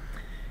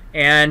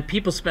 And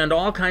people spend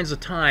all kinds of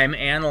time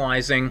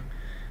analyzing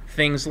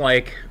things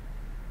like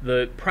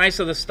the price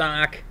of the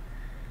stock,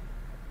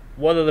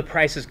 whether the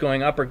price is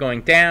going up or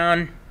going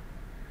down,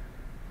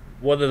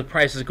 whether the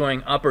price is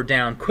going up or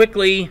down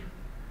quickly,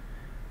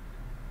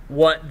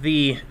 what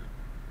the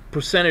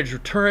percentage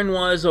return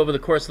was over the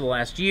course of the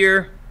last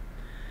year.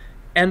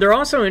 And they're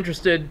also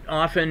interested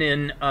often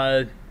in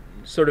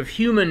sort of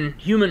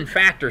human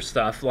factor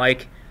stuff,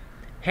 like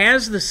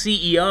has the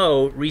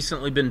CEO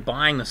recently been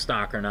buying the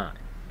stock or not?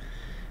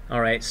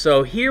 All right,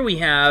 so here we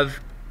have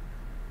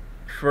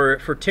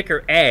for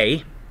ticker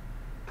A,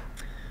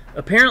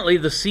 apparently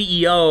the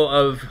CEO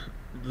of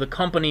the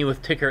company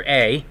with ticker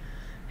A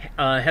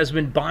has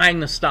been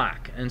buying the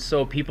stock, and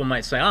so people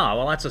might say, oh,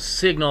 well, that's a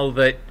signal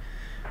that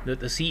the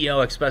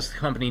CEO expects the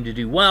company to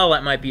do well.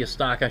 That might be a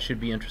stock I should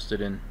be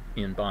interested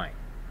in buying.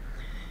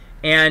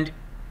 And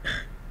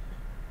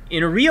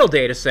in a real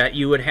data set,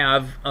 you would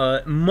have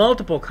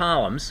multiple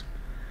columns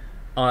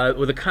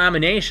with a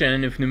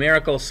combination of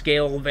numerical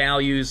scale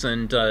values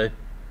and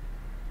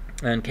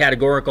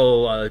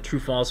categorical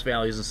true-false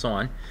values and so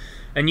on.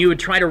 And you would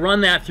try to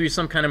run that through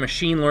some kind of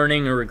machine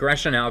learning or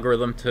regression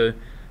algorithm to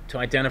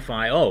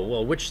identify, oh,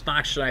 well, which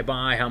stock should I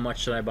buy, how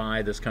much should I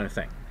buy, this kind of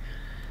thing.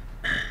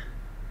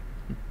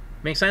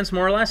 Make sense,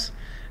 more or less?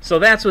 So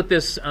that's what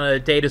this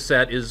data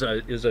set is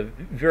a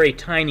very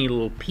tiny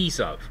little piece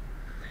of.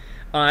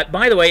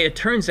 By the way, it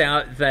turns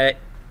out that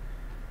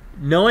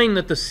knowing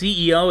that the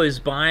CEO is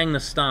buying the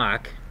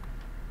stock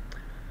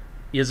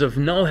is of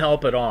no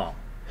help at all.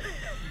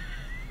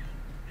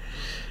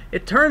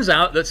 It turns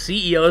out that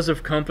CEOs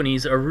of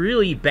companies are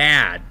really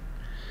bad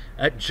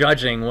at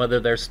judging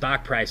whether their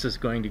stock price is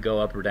going to go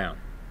up or down.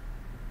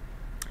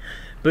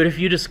 But if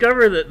you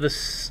discover that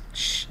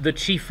the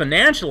chief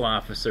financial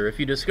officer, if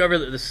you discover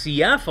that the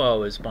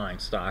CFO is buying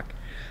stock,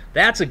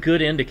 that's a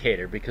good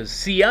indicator, because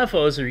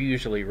CFOs are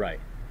usually right.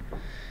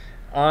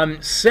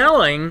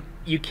 Selling,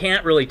 you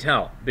can't really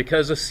tell,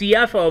 because a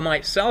CFO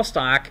might sell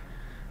stock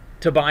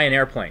to buy an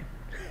airplane,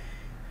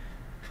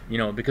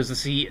 because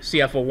the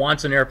CFO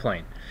wants an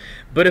airplane.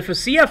 But if a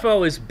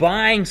CFO is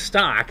buying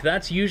stock,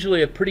 that's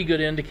usually a pretty good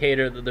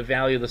indicator that the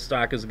value of the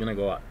stock is going to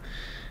go up.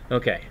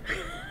 Okay.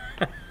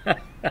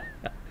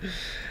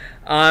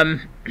 All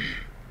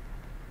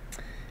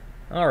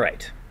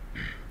right.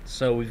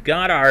 So we've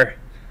got our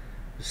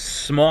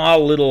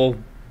small little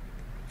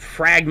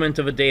fragment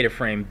of a data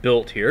frame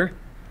built here.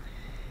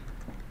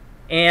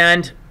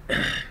 And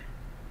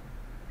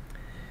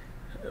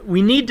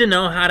we need to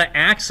know how to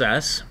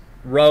access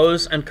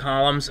rows and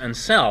columns and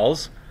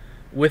cells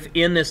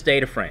within this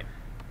data frame.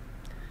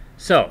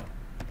 So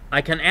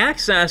I can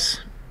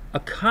access a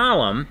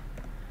column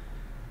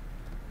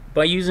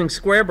by using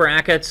square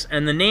brackets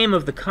and the name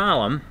of the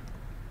column,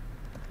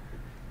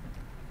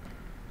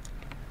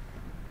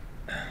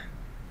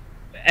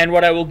 and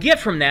what I will get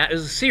from that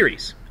is a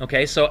series.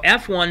 Okay, so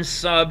F1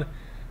 sub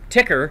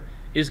ticker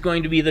is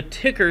going to be the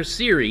ticker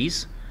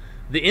series.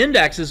 The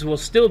indexes will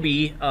still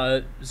be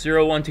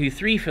 0, 1, 2,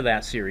 3 for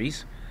that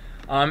series,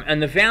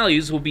 and the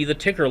values will be the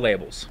ticker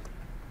labels.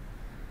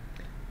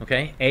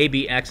 Okay, A,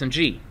 B, X, and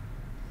G.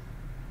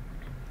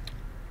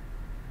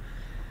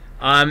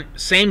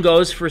 Same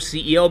goes for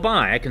CEO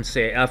buy. I can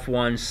say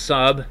F1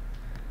 sub,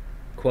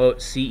 quote,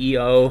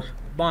 CEO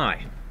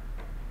buy.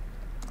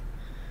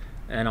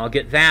 And I'll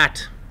get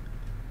that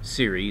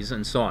series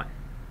and so on.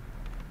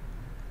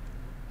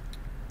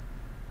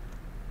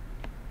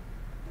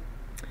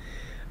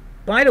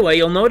 By the way,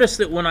 you'll notice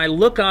that when I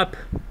look up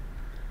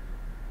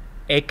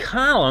a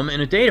column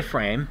in a data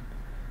frame,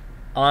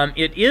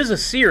 it is a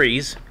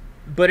series,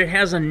 but it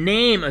has a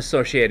name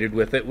associated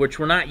with it, which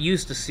we're not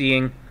used to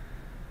seeing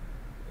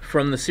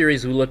from the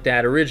series we looked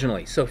at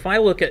originally. So if I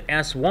look at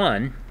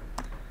S1,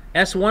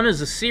 S1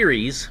 is a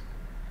series,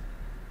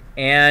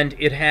 and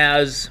it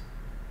has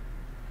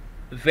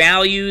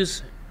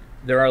values.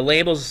 There are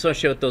labels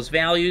associated with those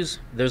values.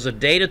 There's a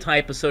data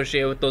type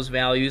associated with those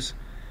values.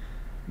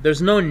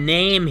 There's no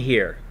name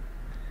here,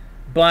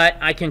 but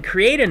I can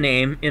create a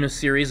name in a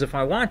series if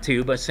I want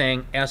to by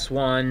saying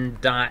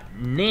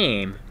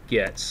S1.name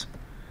gets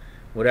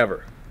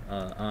whatever.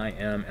 I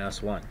am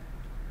S1.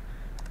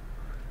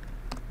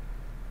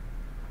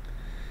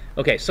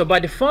 Okay, so by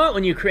default,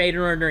 when you create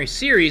an ordinary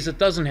series, it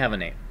doesn't have a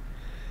name.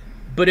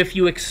 But if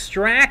you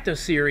extract a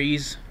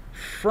series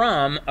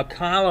from a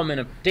column in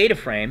a data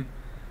frame,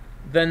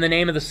 then the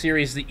name of the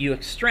series that you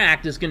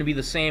extract is going to be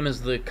the same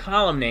as the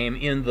column name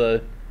in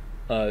the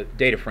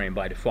data frame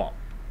by default.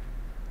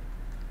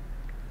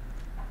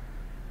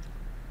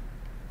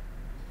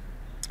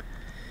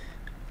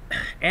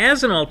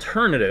 As an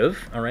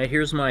alternative, all right,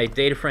 here's my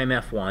data frame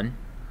F1.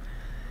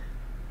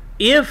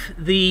 If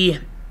the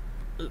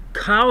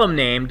column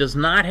name does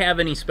not have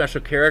any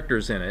special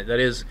characters in it, that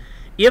is,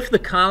 if the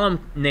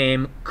column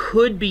name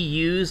could be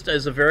used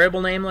as a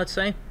variable name, let's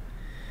say,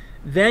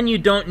 then you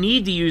don't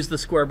need to use the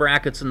square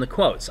brackets and the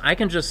quotes. I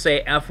can just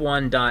say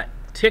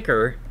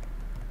F1.ticker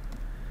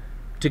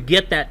to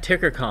get that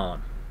ticker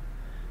column.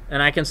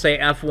 and I can say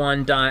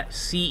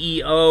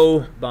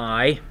f1.ceo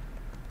by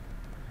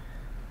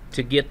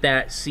to get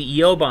that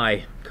CEO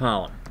by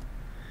column.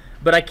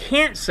 But I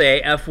can't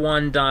say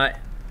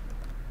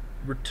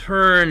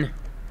f1.return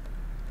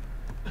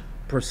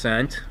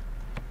 %,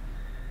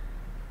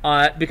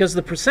 because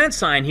the percent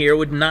sign here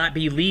would not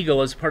be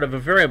legal as part of a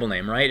variable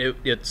name, right?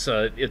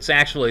 It's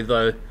actually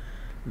the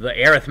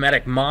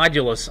arithmetic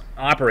modulus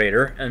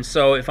operator, and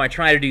so if I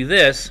try to do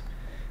this,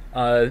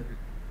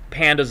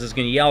 Pandas is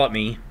going to yell at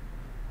me,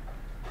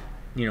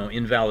 you know,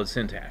 invalid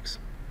syntax.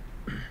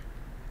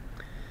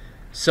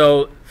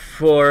 So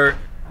for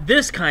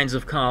this kinds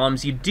of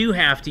columns, you do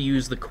have to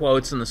use the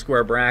quotes and the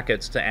square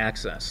brackets to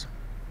access.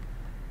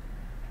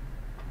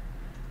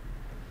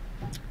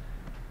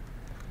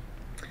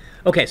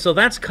 Okay, so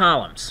that's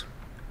columns.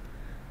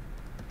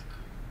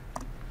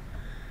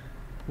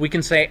 We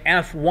can say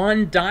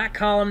f1 dot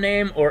column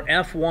name or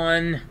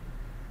f1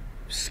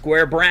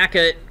 square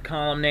bracket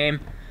column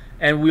name,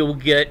 and we will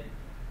get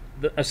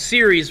a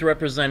series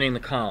representing the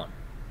column.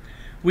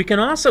 We can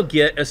also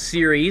get a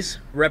series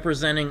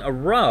representing a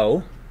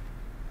row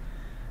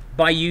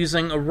by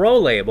using a row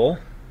label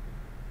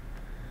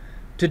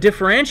to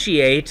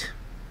differentiate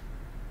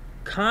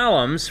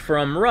columns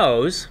from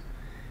rows.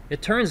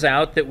 It turns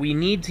out that we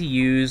need to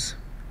use,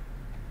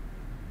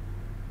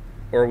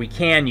 or we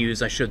can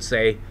use, I should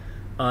say,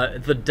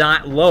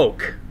 the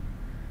 .loc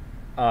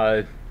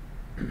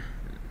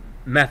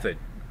method.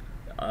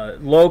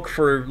 Loc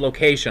for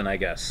location, I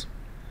guess.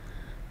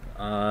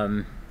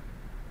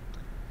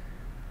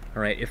 All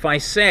right, if I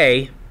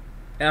say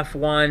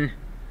f1.loc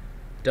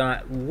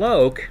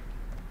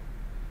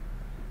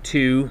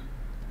to,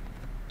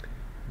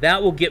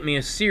 that will get me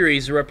a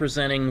series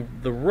representing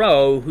the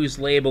row whose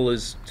label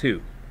is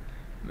 2.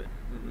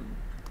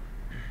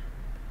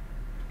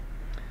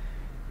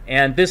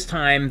 And this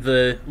time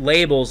the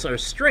labels are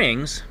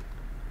strings.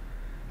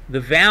 The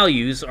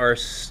values are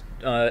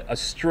a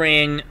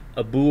string,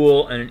 a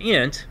bool, and an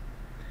int.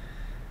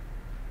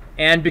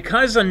 And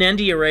because an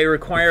ND array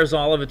requires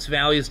all of its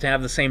values to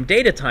have the same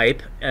data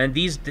type, and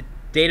these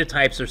data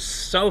types are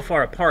so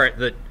far apart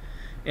that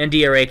ND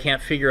array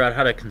can't figure out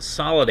how to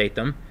consolidate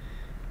them,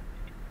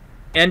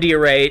 ND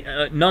array,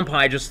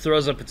 NumPy just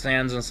throws up its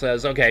hands and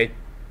says, okay,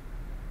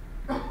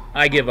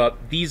 I give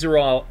up. These are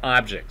all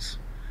objects.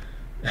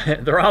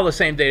 They're all the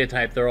same data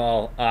type. They're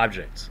all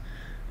objects.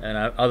 And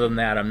other than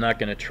that, I'm not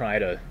going to try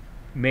to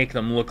make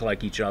them look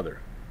like each other.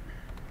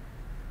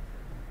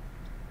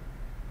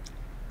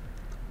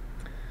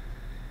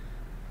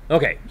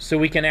 Okay, so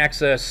we can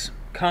access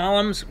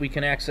columns. We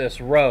can access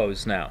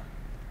rows now.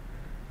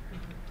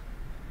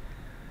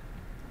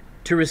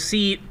 To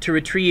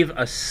retrieve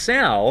a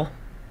cell,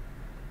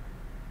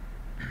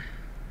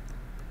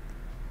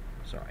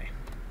 sorry,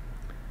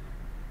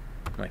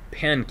 my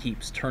pen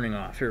keeps turning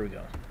off. Here we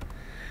go.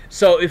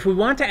 So if we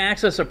want to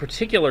access a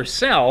particular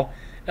cell,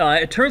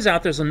 it turns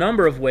out there's a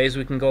number of ways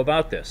we can go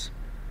about this.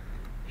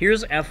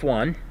 Here's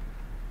F1.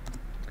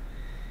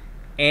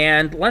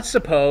 And let's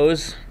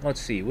suppose,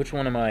 let's see, which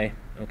one am I?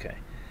 Okay.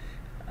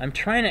 I'm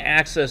trying to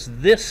access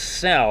this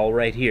cell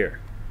right here.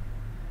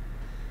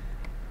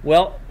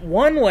 Well,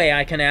 one way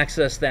I can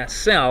access that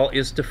cell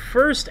is to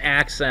first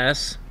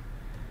access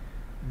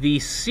the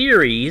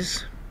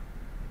series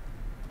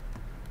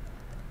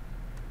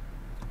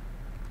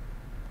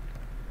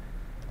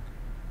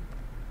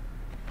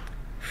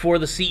for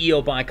the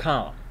CEO by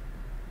column.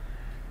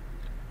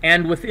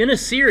 And within a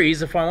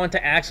series, if I want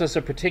to access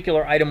a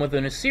particular item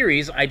within a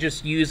series, I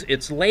just use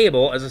its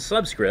label as a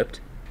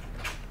subscript.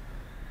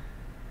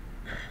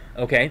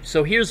 Okay,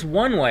 so here's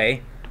one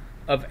way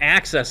of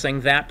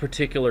accessing that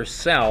particular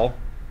cell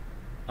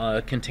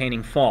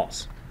containing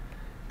false.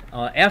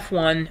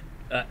 F1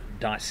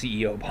 dot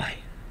CEO by.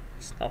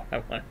 That's not what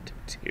I wanted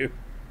to do.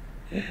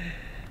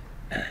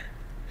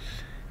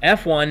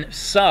 F1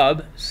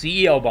 sub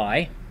CEO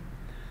by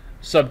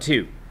sub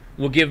 2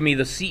 will give me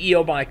the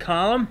CEO by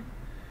column,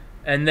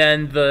 and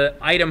then the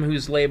item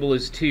whose label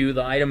is 2,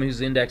 the item whose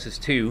index is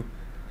 2,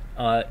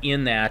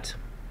 in that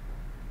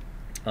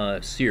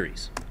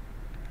series.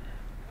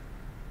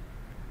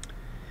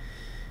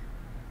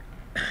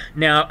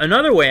 Now,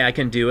 another way I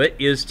can do it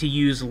is to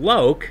use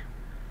loc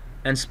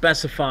and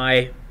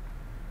specify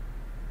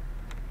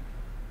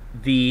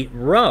the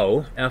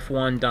row,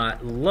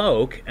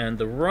 f1.loc, and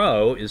the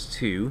row is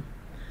 2.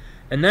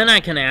 And then I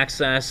can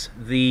access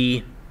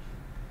the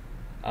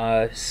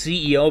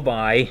CEO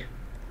by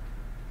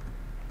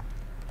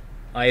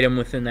item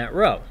within that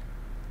row.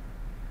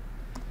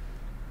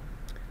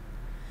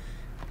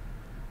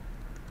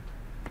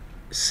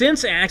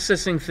 Since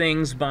accessing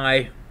things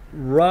by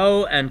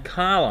row and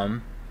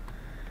column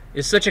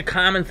is such a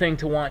common thing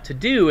to want to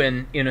do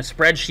in a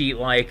spreadsheet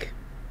like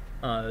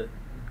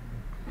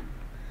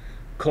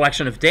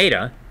collection of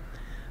data,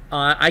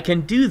 I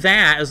can do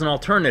that as an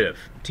alternative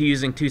to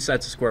using 2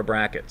 sets of square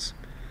brackets.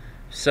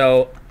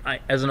 So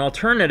as an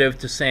alternative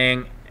to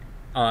saying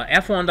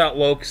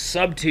f1.loc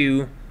sub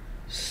 2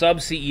 sub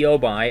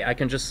CEO by, I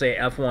can just say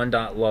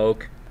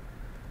f1.loc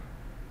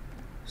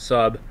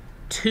sub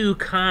 2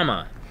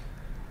 comma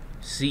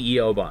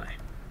CEO by.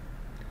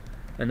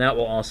 And that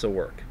will also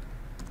work.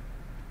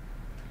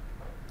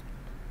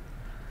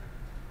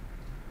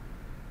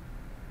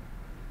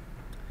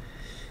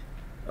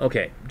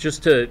 Okay,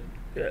 just to,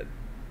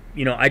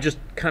 I just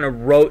kind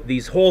of wrote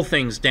these whole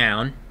things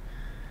down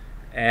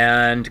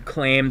and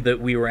claimed that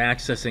we were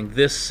accessing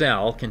this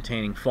cell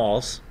containing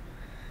false.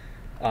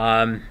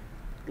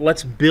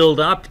 Let's build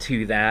up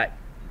to that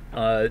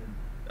a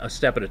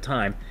step at a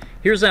time.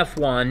 Here's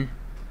F1.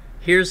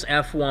 Here's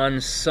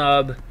F1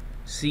 sub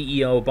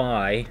CEO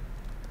by.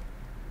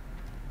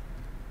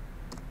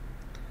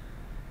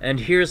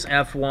 And here's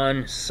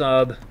F1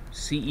 sub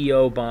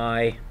CEO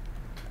by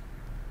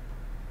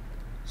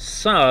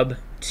sub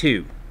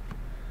 2.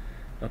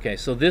 Okay,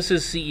 so this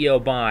is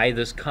CEO by,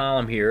 this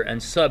column here,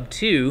 and sub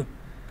 2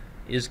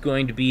 is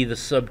going to be the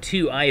sub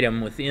 2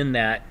 item within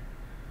that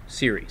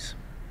series.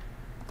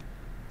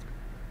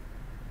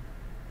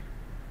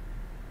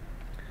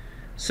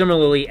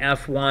 Similarly,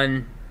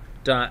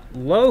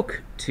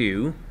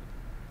 F1.loc2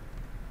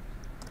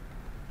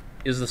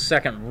 is the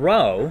second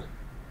row,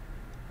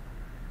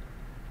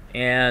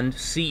 and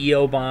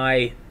CEO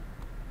by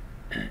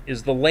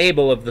is the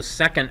label of the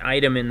second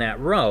item in that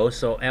row.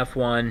 So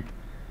F1,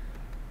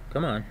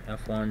 come on,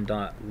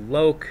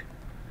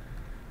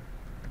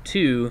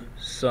 F1.loc2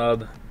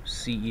 sub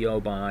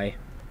CEO by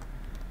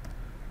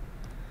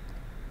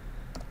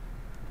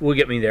will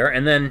get me there.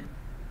 And then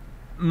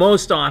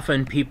most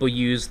often people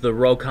use the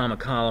row comma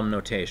column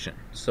notation.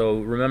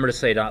 So remember to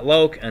say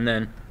 .loc and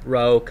then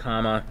row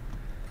comma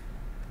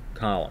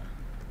column.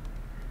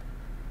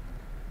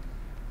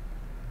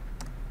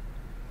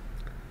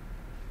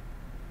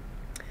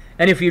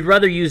 And if you'd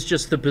rather use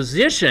just the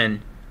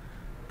position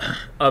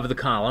of the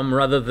column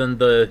rather than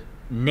the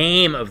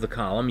name of the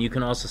column, you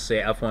can also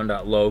say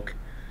f1.loc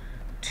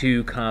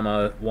 2,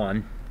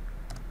 1.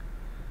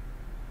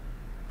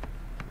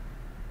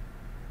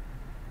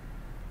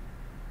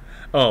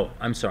 Oh,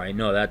 I'm sorry.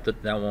 No, that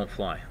won't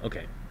fly.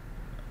 Okay.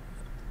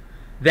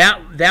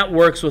 That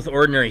works with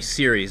ordinary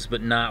series,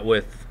 but not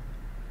with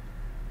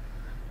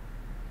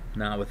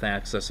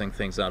accessing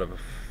things out of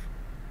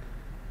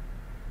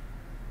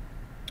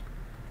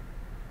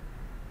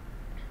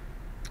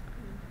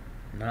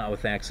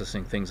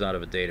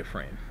a data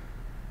frame.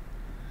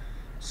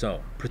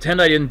 So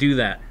pretend I didn't do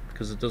that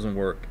because it doesn't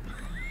work.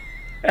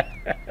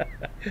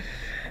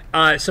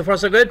 So far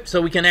so good.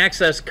 So we can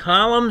access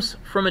columns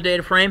from a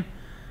data frame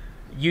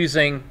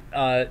using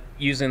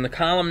the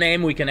column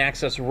name. We can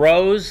access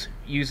rows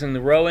using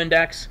the row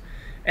index,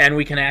 and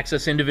we can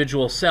access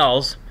individual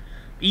cells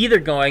either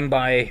going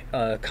by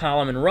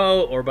column and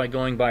row or by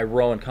going by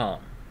row and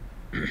column.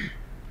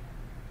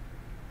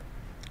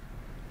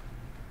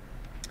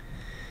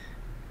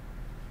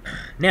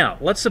 Now,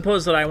 let's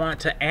suppose that I want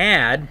to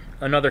add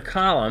another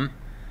column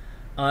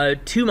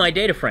to my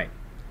data frame.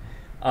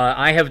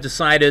 I have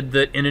decided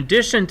that in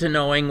addition to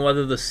knowing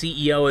whether the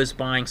CEO is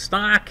buying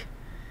stock,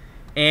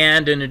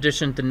 and in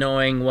addition to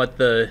knowing what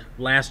the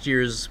last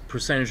year's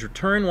percentage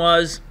return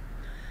was,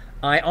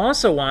 I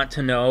also want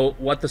to know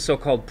what the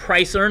so-called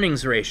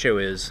price-earnings ratio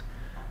is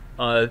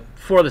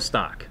for the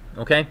stock.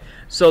 Okay?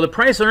 So the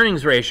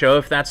price-earnings ratio,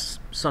 if that's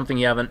something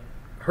you haven't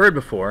heard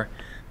before,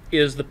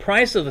 is the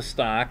price of the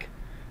stock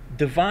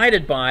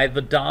divided by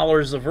the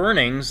dollars of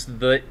earnings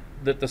that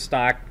the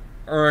stock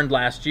earned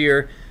last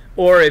year.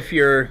 Or if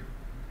you're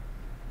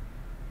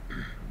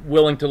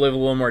willing to live a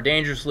little more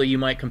dangerously, you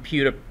might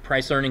compute a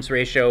price-earnings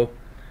ratio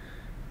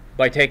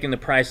by taking the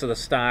price of the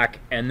stock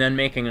and then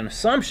making an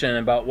assumption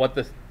about what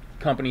the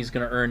company's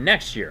going to earn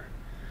next year.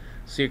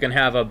 So you can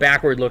have a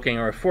backward-looking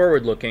or a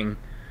forward-looking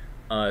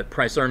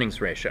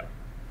price-earnings ratio.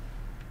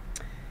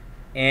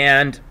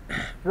 And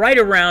right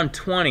around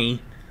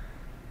 20,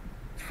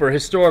 for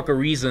historical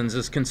reasons,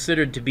 is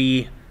considered to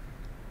be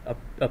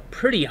a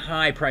pretty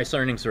high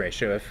price-earnings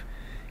ratio.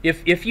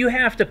 If you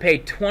have to pay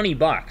 20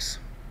 bucks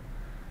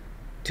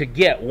to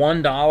get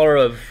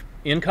 $1 of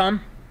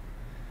income,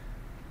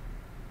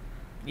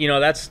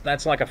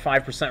 that's like a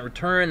 5%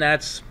 return.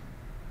 That's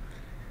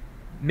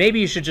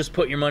maybe you should just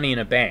put your money in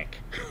a bank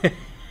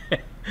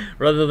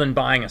rather than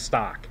buying a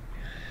stock.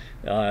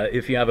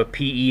 If you have a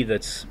PE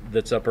that's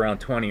up around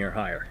 20 or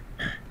higher.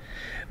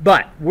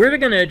 But we're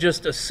going to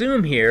just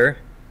assume here,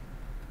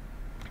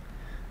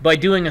 by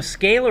doing a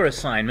scalar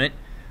assignment,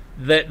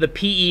 that the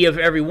PE of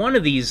every one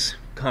of these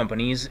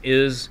companies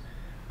is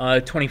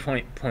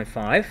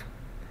 20.5.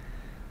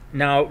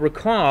 Now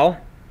recall,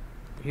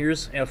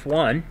 here's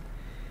F1,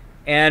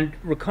 and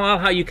recall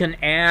how you can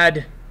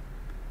add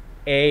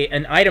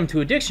an item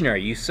to a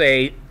dictionary. You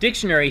say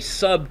dictionary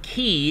sub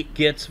key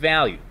gets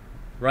value,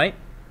 right?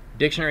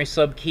 Dictionary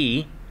sub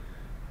key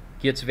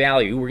gets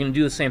value. We're going to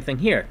do the same thing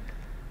here.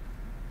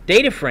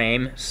 Data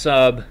frame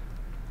sub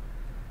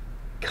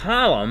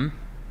column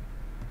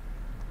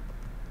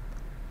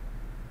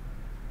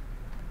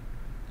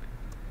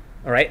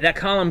all right, that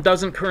column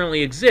doesn't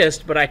currently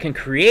exist, but I can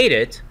create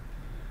it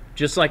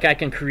just like I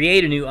can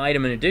create a new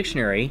item in a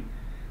dictionary.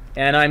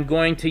 And I'm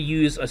going to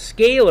use a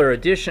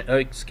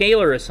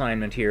scalar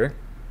assignment here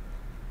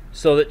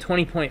so that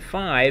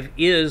 20.5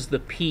 is the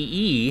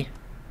PE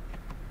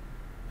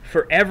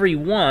for every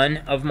one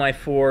of my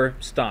 4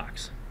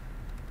 stocks.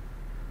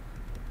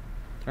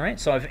 All right,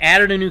 so I've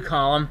added a new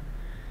column,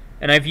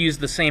 and I've used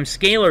the same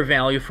scalar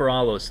value for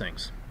all those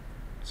things.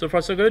 So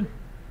far, so good.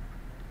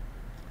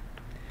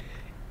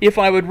 If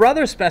I would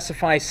rather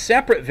specify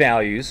separate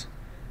values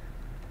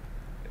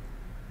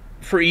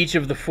for each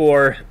of the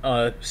 4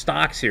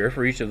 stocks here,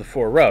 for each of the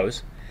 4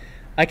 rows,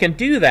 I can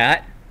do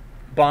that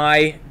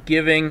by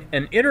giving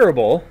an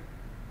iterable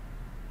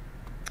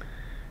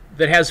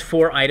that has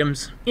 4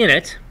 items in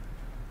it.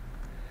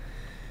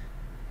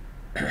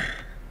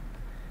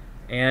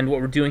 And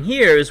what we're doing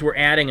here is we're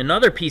adding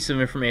another piece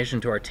of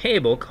information to our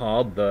table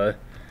called the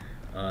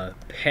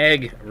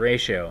PEG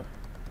ratio.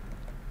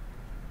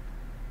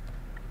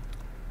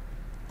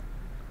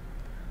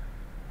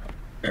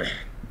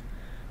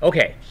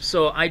 Okay,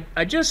 so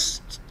I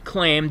just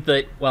claimed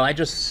that, well, I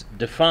just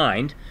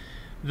defined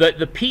that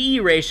the PE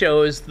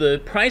ratio is the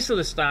price of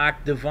the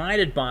stock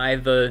divided by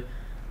the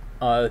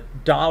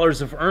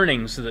dollars of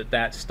earnings that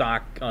that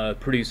stock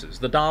produces,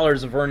 the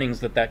dollars of earnings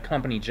that that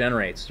company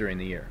generates during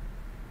the year.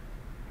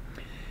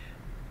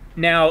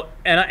 Now,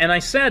 and I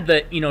said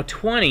that,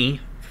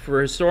 20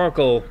 for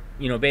historical,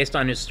 based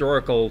on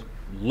historical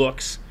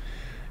looks,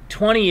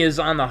 20 is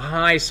on the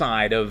high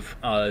side of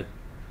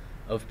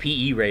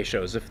PE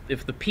ratios.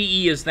 If the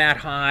PE is that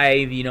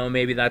high,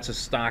 maybe that's a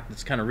stock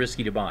that's kind of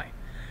risky to buy.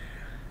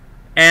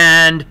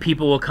 And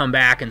people will come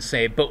back and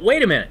say, but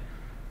wait a minute,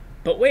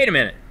 Uber, but wait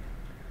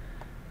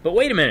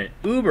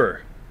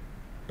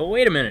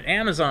a minute,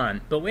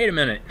 Amazon, but wait a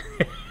minute.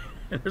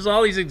 There's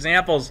all these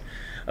examples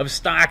of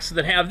stocks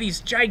that have these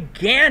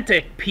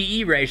gigantic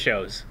PE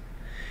ratios.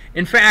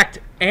 In fact,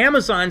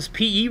 Amazon's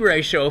PE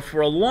ratio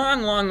for a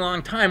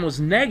long time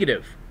was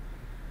negative,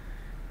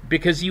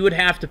 because you would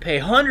have to pay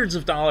hundreds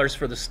of dollars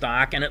for the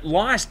stock, and it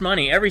lost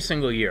money every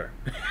single year.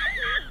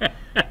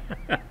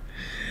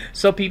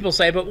 So people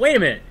say, but wait a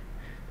minute,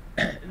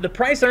 the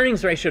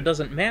price-earnings ratio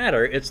doesn't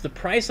matter. It's the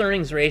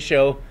price-earnings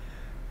ratio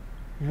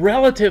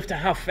relative to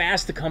how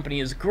fast the company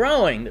is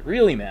growing that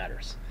really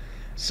matters.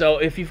 So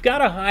if you've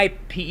got a high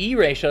PE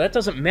ratio, that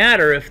doesn't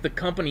matter if the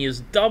company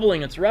is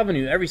doubling its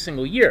revenue every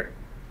single year.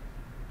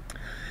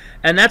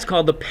 And that's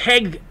called the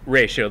PEG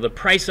ratio, the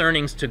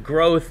price-earnings to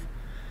growth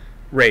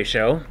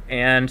ratio.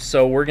 And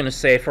so we're going to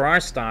say for our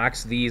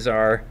stocks, these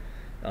are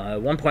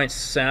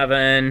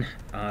 1.7,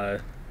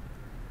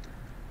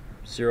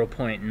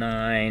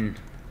 0.9,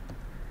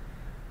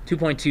 2.2,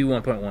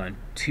 1.1,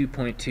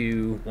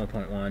 2.2,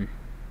 1.1.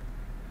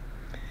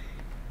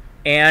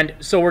 And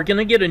so we're going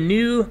to get a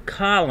new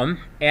column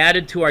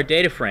added to our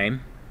data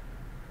frame.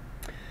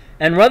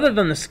 And rather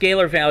than the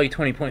scalar value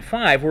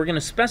 20.5, we're going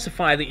to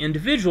specify the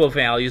individual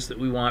values that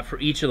we want for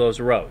each of those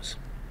rows.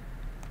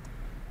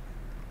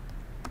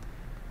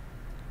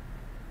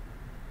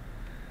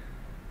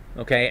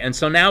 Okay, and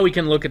so now we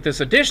can look at this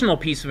additional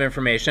piece of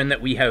information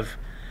that we have,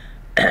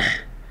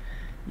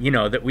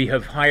 that we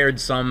have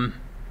hired some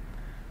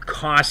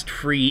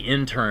cost-free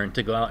intern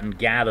to go out and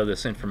gather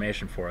this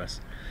information for us.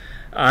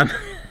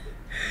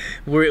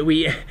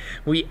 We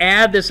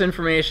add this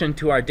information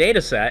to our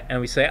data set, and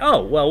we say,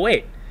 oh, well,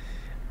 wait.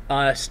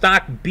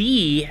 Stock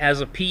B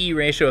has a PE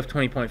ratio of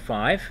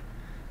 20.5.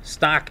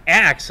 Stock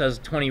X has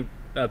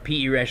a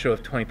PE ratio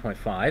of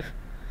 20.5.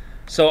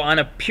 So on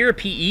a pure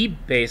PE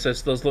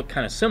basis, those look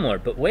kind of similar.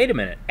 But wait a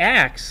minute.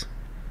 X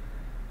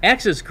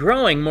is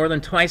growing more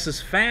than twice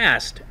as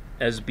fast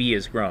as B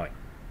is growing.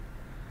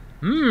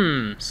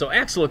 So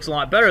X looks a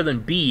lot better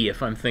than B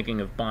if I'm thinking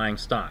of buying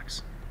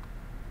stocks.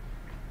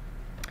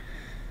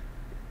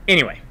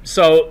 Anyway,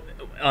 so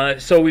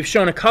we've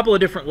shown a couple of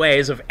different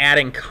ways of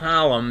adding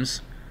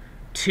columns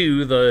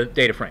to the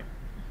data frame.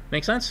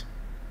 Make sense?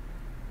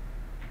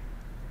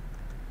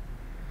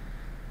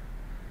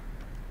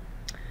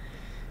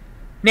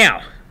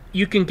 Now,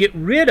 you can get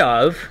rid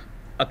of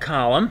a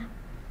column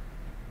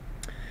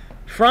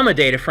from a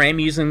data frame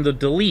using the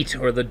delete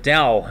or the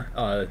del.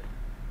 I'm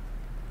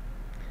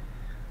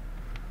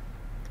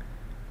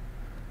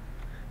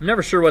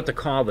never sure what to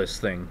call this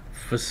thing.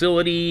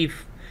 Facility.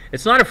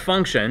 It's not a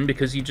function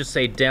because you just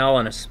say del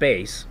and a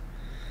space.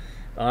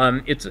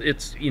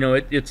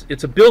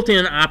 It's a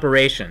built-in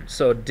operation.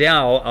 So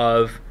del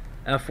of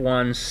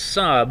F1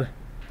 sub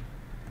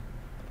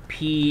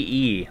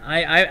PE.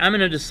 I'm going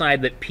to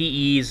decide that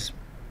PEs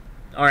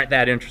aren't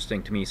that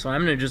interesting to me, so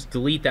I'm going to just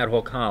delete that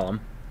whole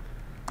column.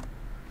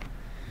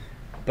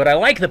 But I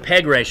like the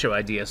PEG ratio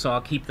idea, so I'll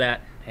keep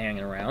that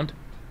hanging around.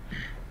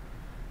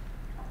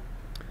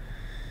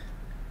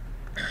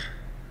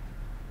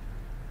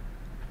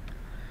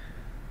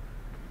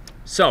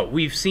 So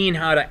we've seen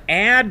how to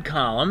add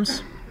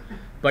columns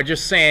by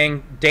just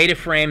saying data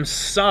frame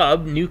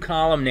sub new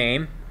column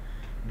name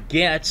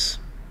gets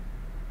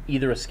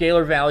either a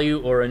scalar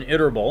value or an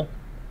iterable.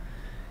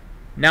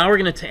 Now we're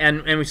going to,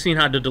 and we've seen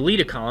how to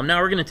delete a column.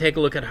 Now we're going to take a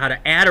look at how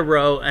to add a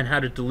row and how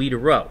to delete a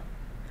row.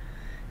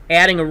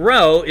 Adding a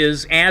row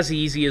is as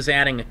easy as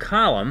adding a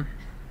column.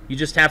 You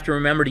just have to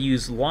remember to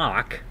use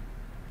lock.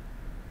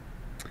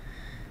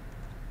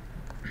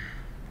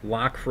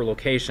 lock for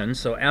location.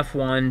 So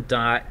f1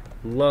 dot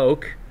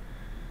loc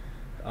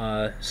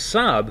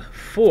sub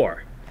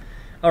 4.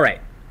 All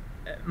right,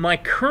 my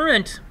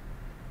current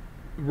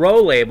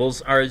row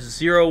labels are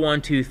 0,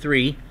 1, 2,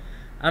 3.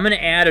 I'm going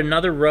to add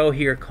another row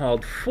here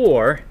called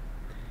 4,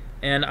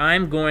 and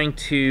I'm going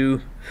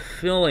to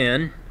fill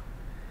in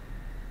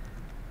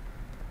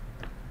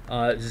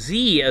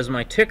Z as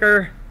my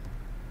ticker.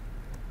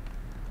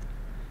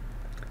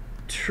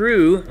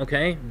 True,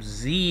 okay,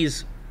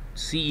 Z's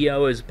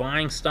CEO is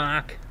buying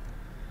stock.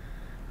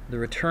 The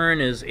return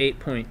is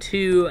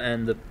 8.2,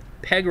 and the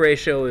PEG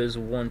ratio is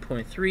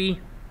 1.3.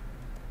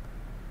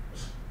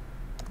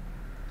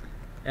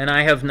 And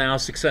I have now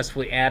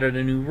successfully added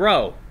a new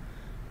row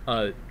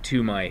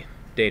to my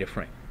data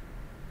frame.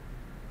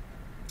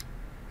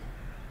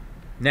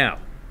 Now,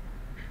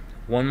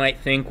 one might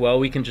think, well,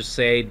 we can just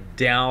say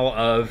del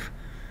of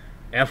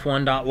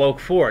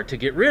f1.loc4 to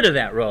get rid of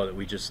that row that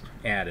we just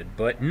added.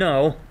 But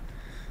no,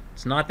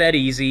 it's not that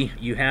easy.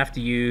 You have to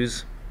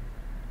use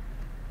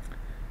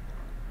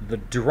the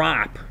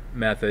drop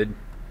method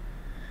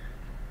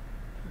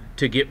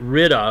to get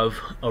rid of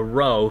a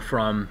row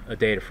from a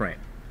data frame.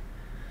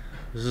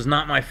 This is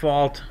not my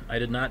fault. I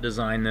did not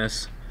design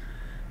this,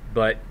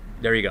 but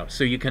there you go.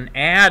 So you can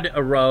add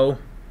a row,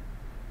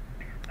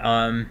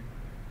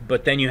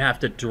 but then you have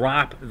to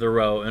drop the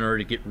row in order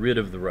to get rid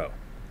of the row.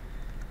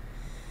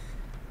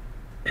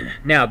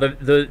 Now,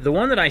 the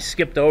one that I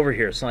skipped over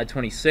here, slide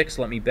 26,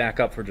 let me back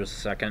up for just a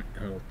second,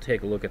 and we'll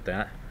take a look at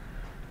that.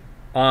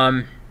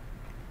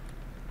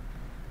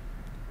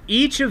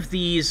 Each of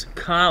these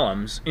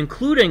columns,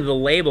 including the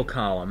label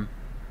column,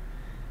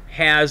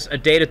 has a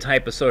data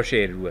type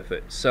associated with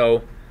it.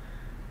 So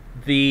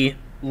the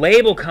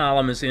label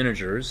column is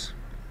integers,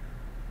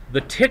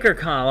 the ticker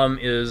column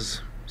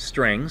is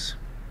strings,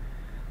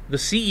 the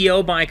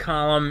CEO by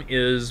column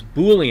is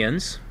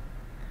booleans,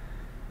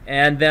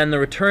 and then the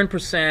return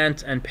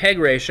percent and PEG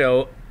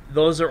ratio,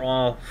 those are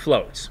all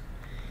floats.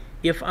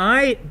 If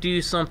I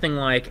do something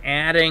like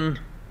adding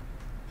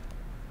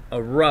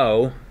a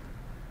row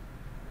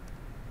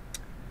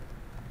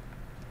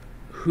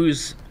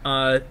whose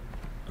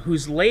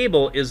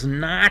label is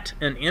not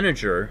an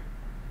integer,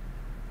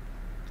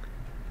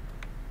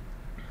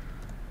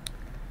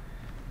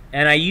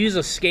 and I use a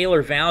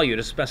scalar value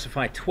to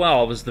specify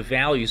 12 as the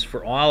values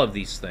for all of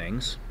these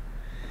things,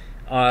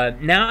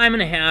 now I'm going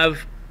to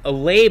have a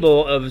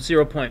label of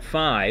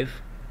 0.5.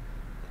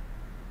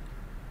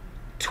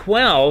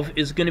 12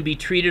 is going to be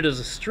treated as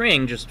a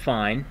string just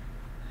fine,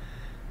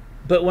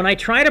 but when I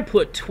try to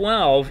put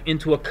 12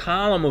 into a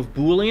column of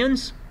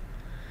booleans,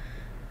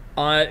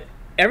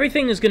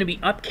 everything is going to be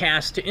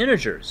upcast to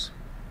integers,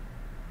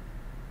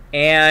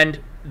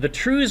 and the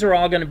trues are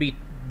all going to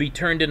be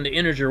turned into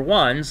integer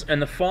ones, and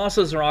the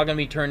falses are all going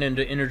to be turned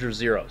into integer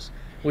zeros,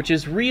 which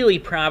is really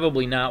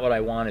probably not what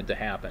I wanted to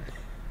happen.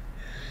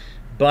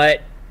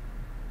 But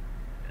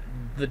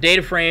the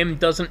data frame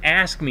doesn't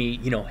ask me,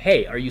 you know,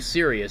 hey, are you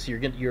serious?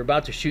 You're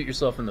about to shoot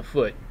yourself in the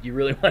foot. You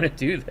really want to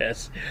do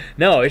this?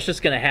 No, it's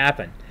just going to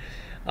happen.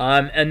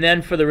 And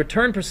then for the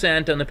return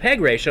percent and the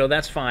PEG ratio,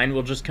 that's fine.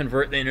 We'll just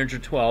convert the integer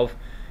 12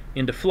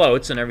 into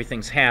floats and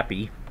everything's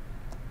happy.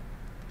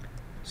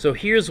 So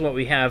here's what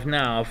we have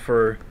now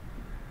for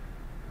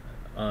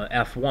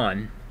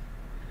F1.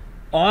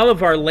 All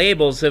of our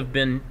labels have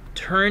been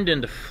turned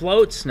into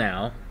floats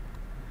now.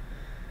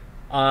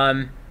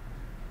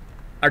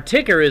 Our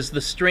ticker is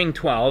the string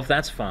 12,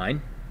 that's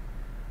fine.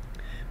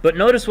 But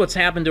notice what's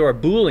happened to our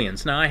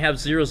booleans. Now I have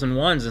zeros and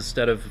ones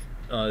instead of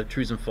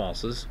trues and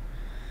falses.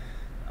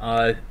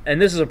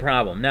 And this is a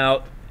problem.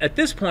 Now, at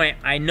this point,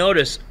 I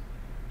notice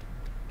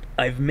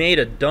I've made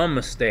a dumb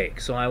mistake.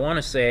 So I want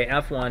to say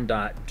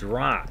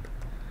f1.drop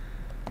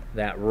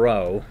that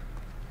row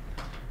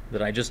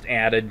that I just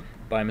added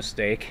by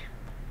mistake.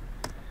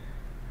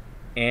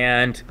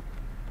 And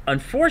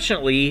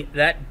unfortunately,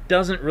 that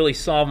doesn't really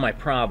solve my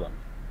problem.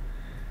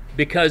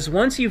 Because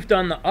once you've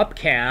done the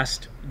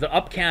upcast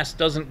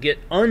doesn't get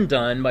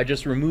undone by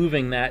just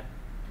removing that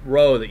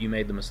row that you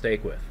made the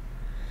mistake with.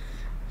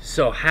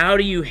 So how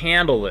do you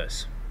handle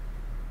this?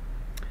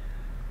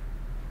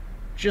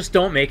 Just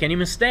don't make any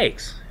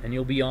mistakes, and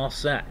you'll be all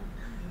set.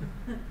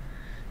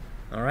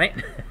 All right?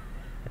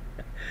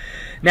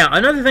 Now,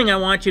 another thing I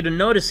want you to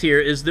notice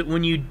here is that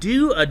when you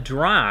do a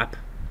drop,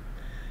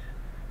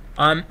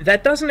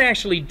 that doesn't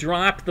actually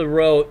drop the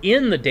row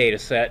in the data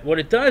set. What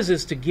it does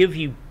is to give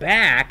you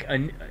back,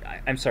 in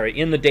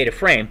the data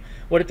frame,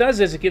 what it does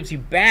is it gives you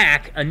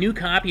back a new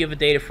copy of a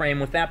data frame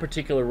with that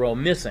particular row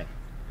missing.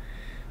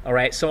 All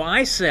right, so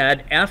I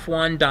said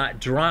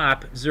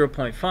f1.drop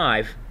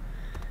 0.5.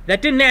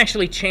 That didn't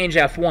actually change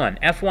f1.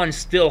 f1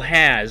 still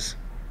has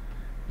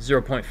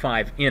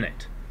 0.5 in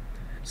it.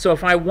 So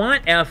if I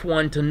want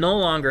f1 to no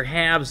longer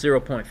have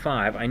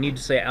 0.5, I need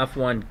to say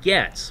f1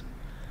 gets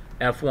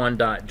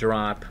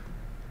f1.drop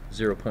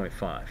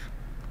 0.5.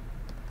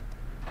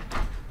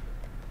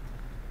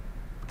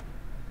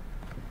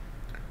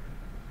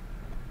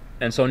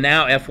 And so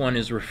now f1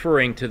 is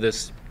referring to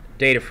this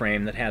data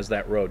frame that has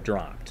that row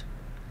dropped.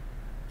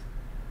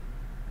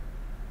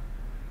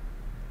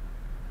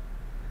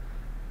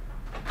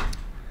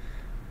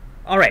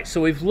 All right,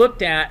 so we've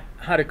looked at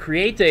how to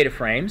create data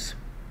frames.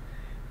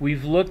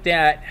 We've looked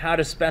at how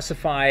to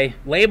specify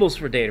labels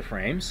for data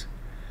frames.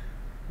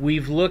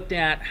 We've looked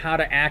at how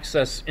to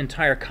access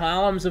entire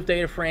columns of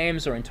data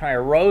frames or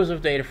entire rows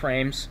of data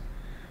frames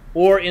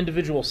or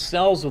individual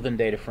cells within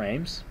data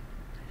frames.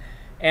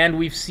 And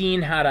we've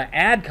seen how to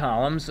add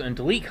columns and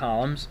delete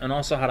columns, and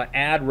also how to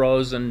add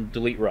rows and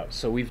delete rows.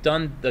 So we've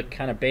done the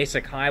kind of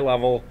basic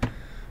high-level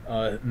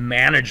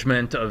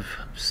management of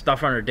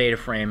stuff on our data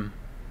frame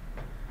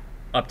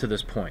up to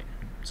this point.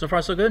 So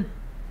far, so good?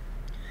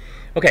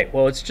 Okay,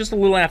 well, it's just a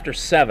little after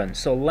 7,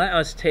 so let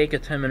us take a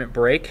 10-minute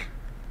break.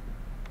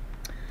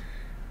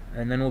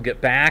 And then we'll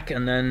get back,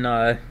 and then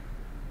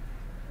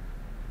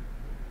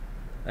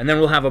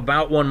we'll have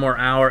about 1 more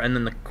hour, and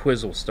then the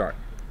quiz will start.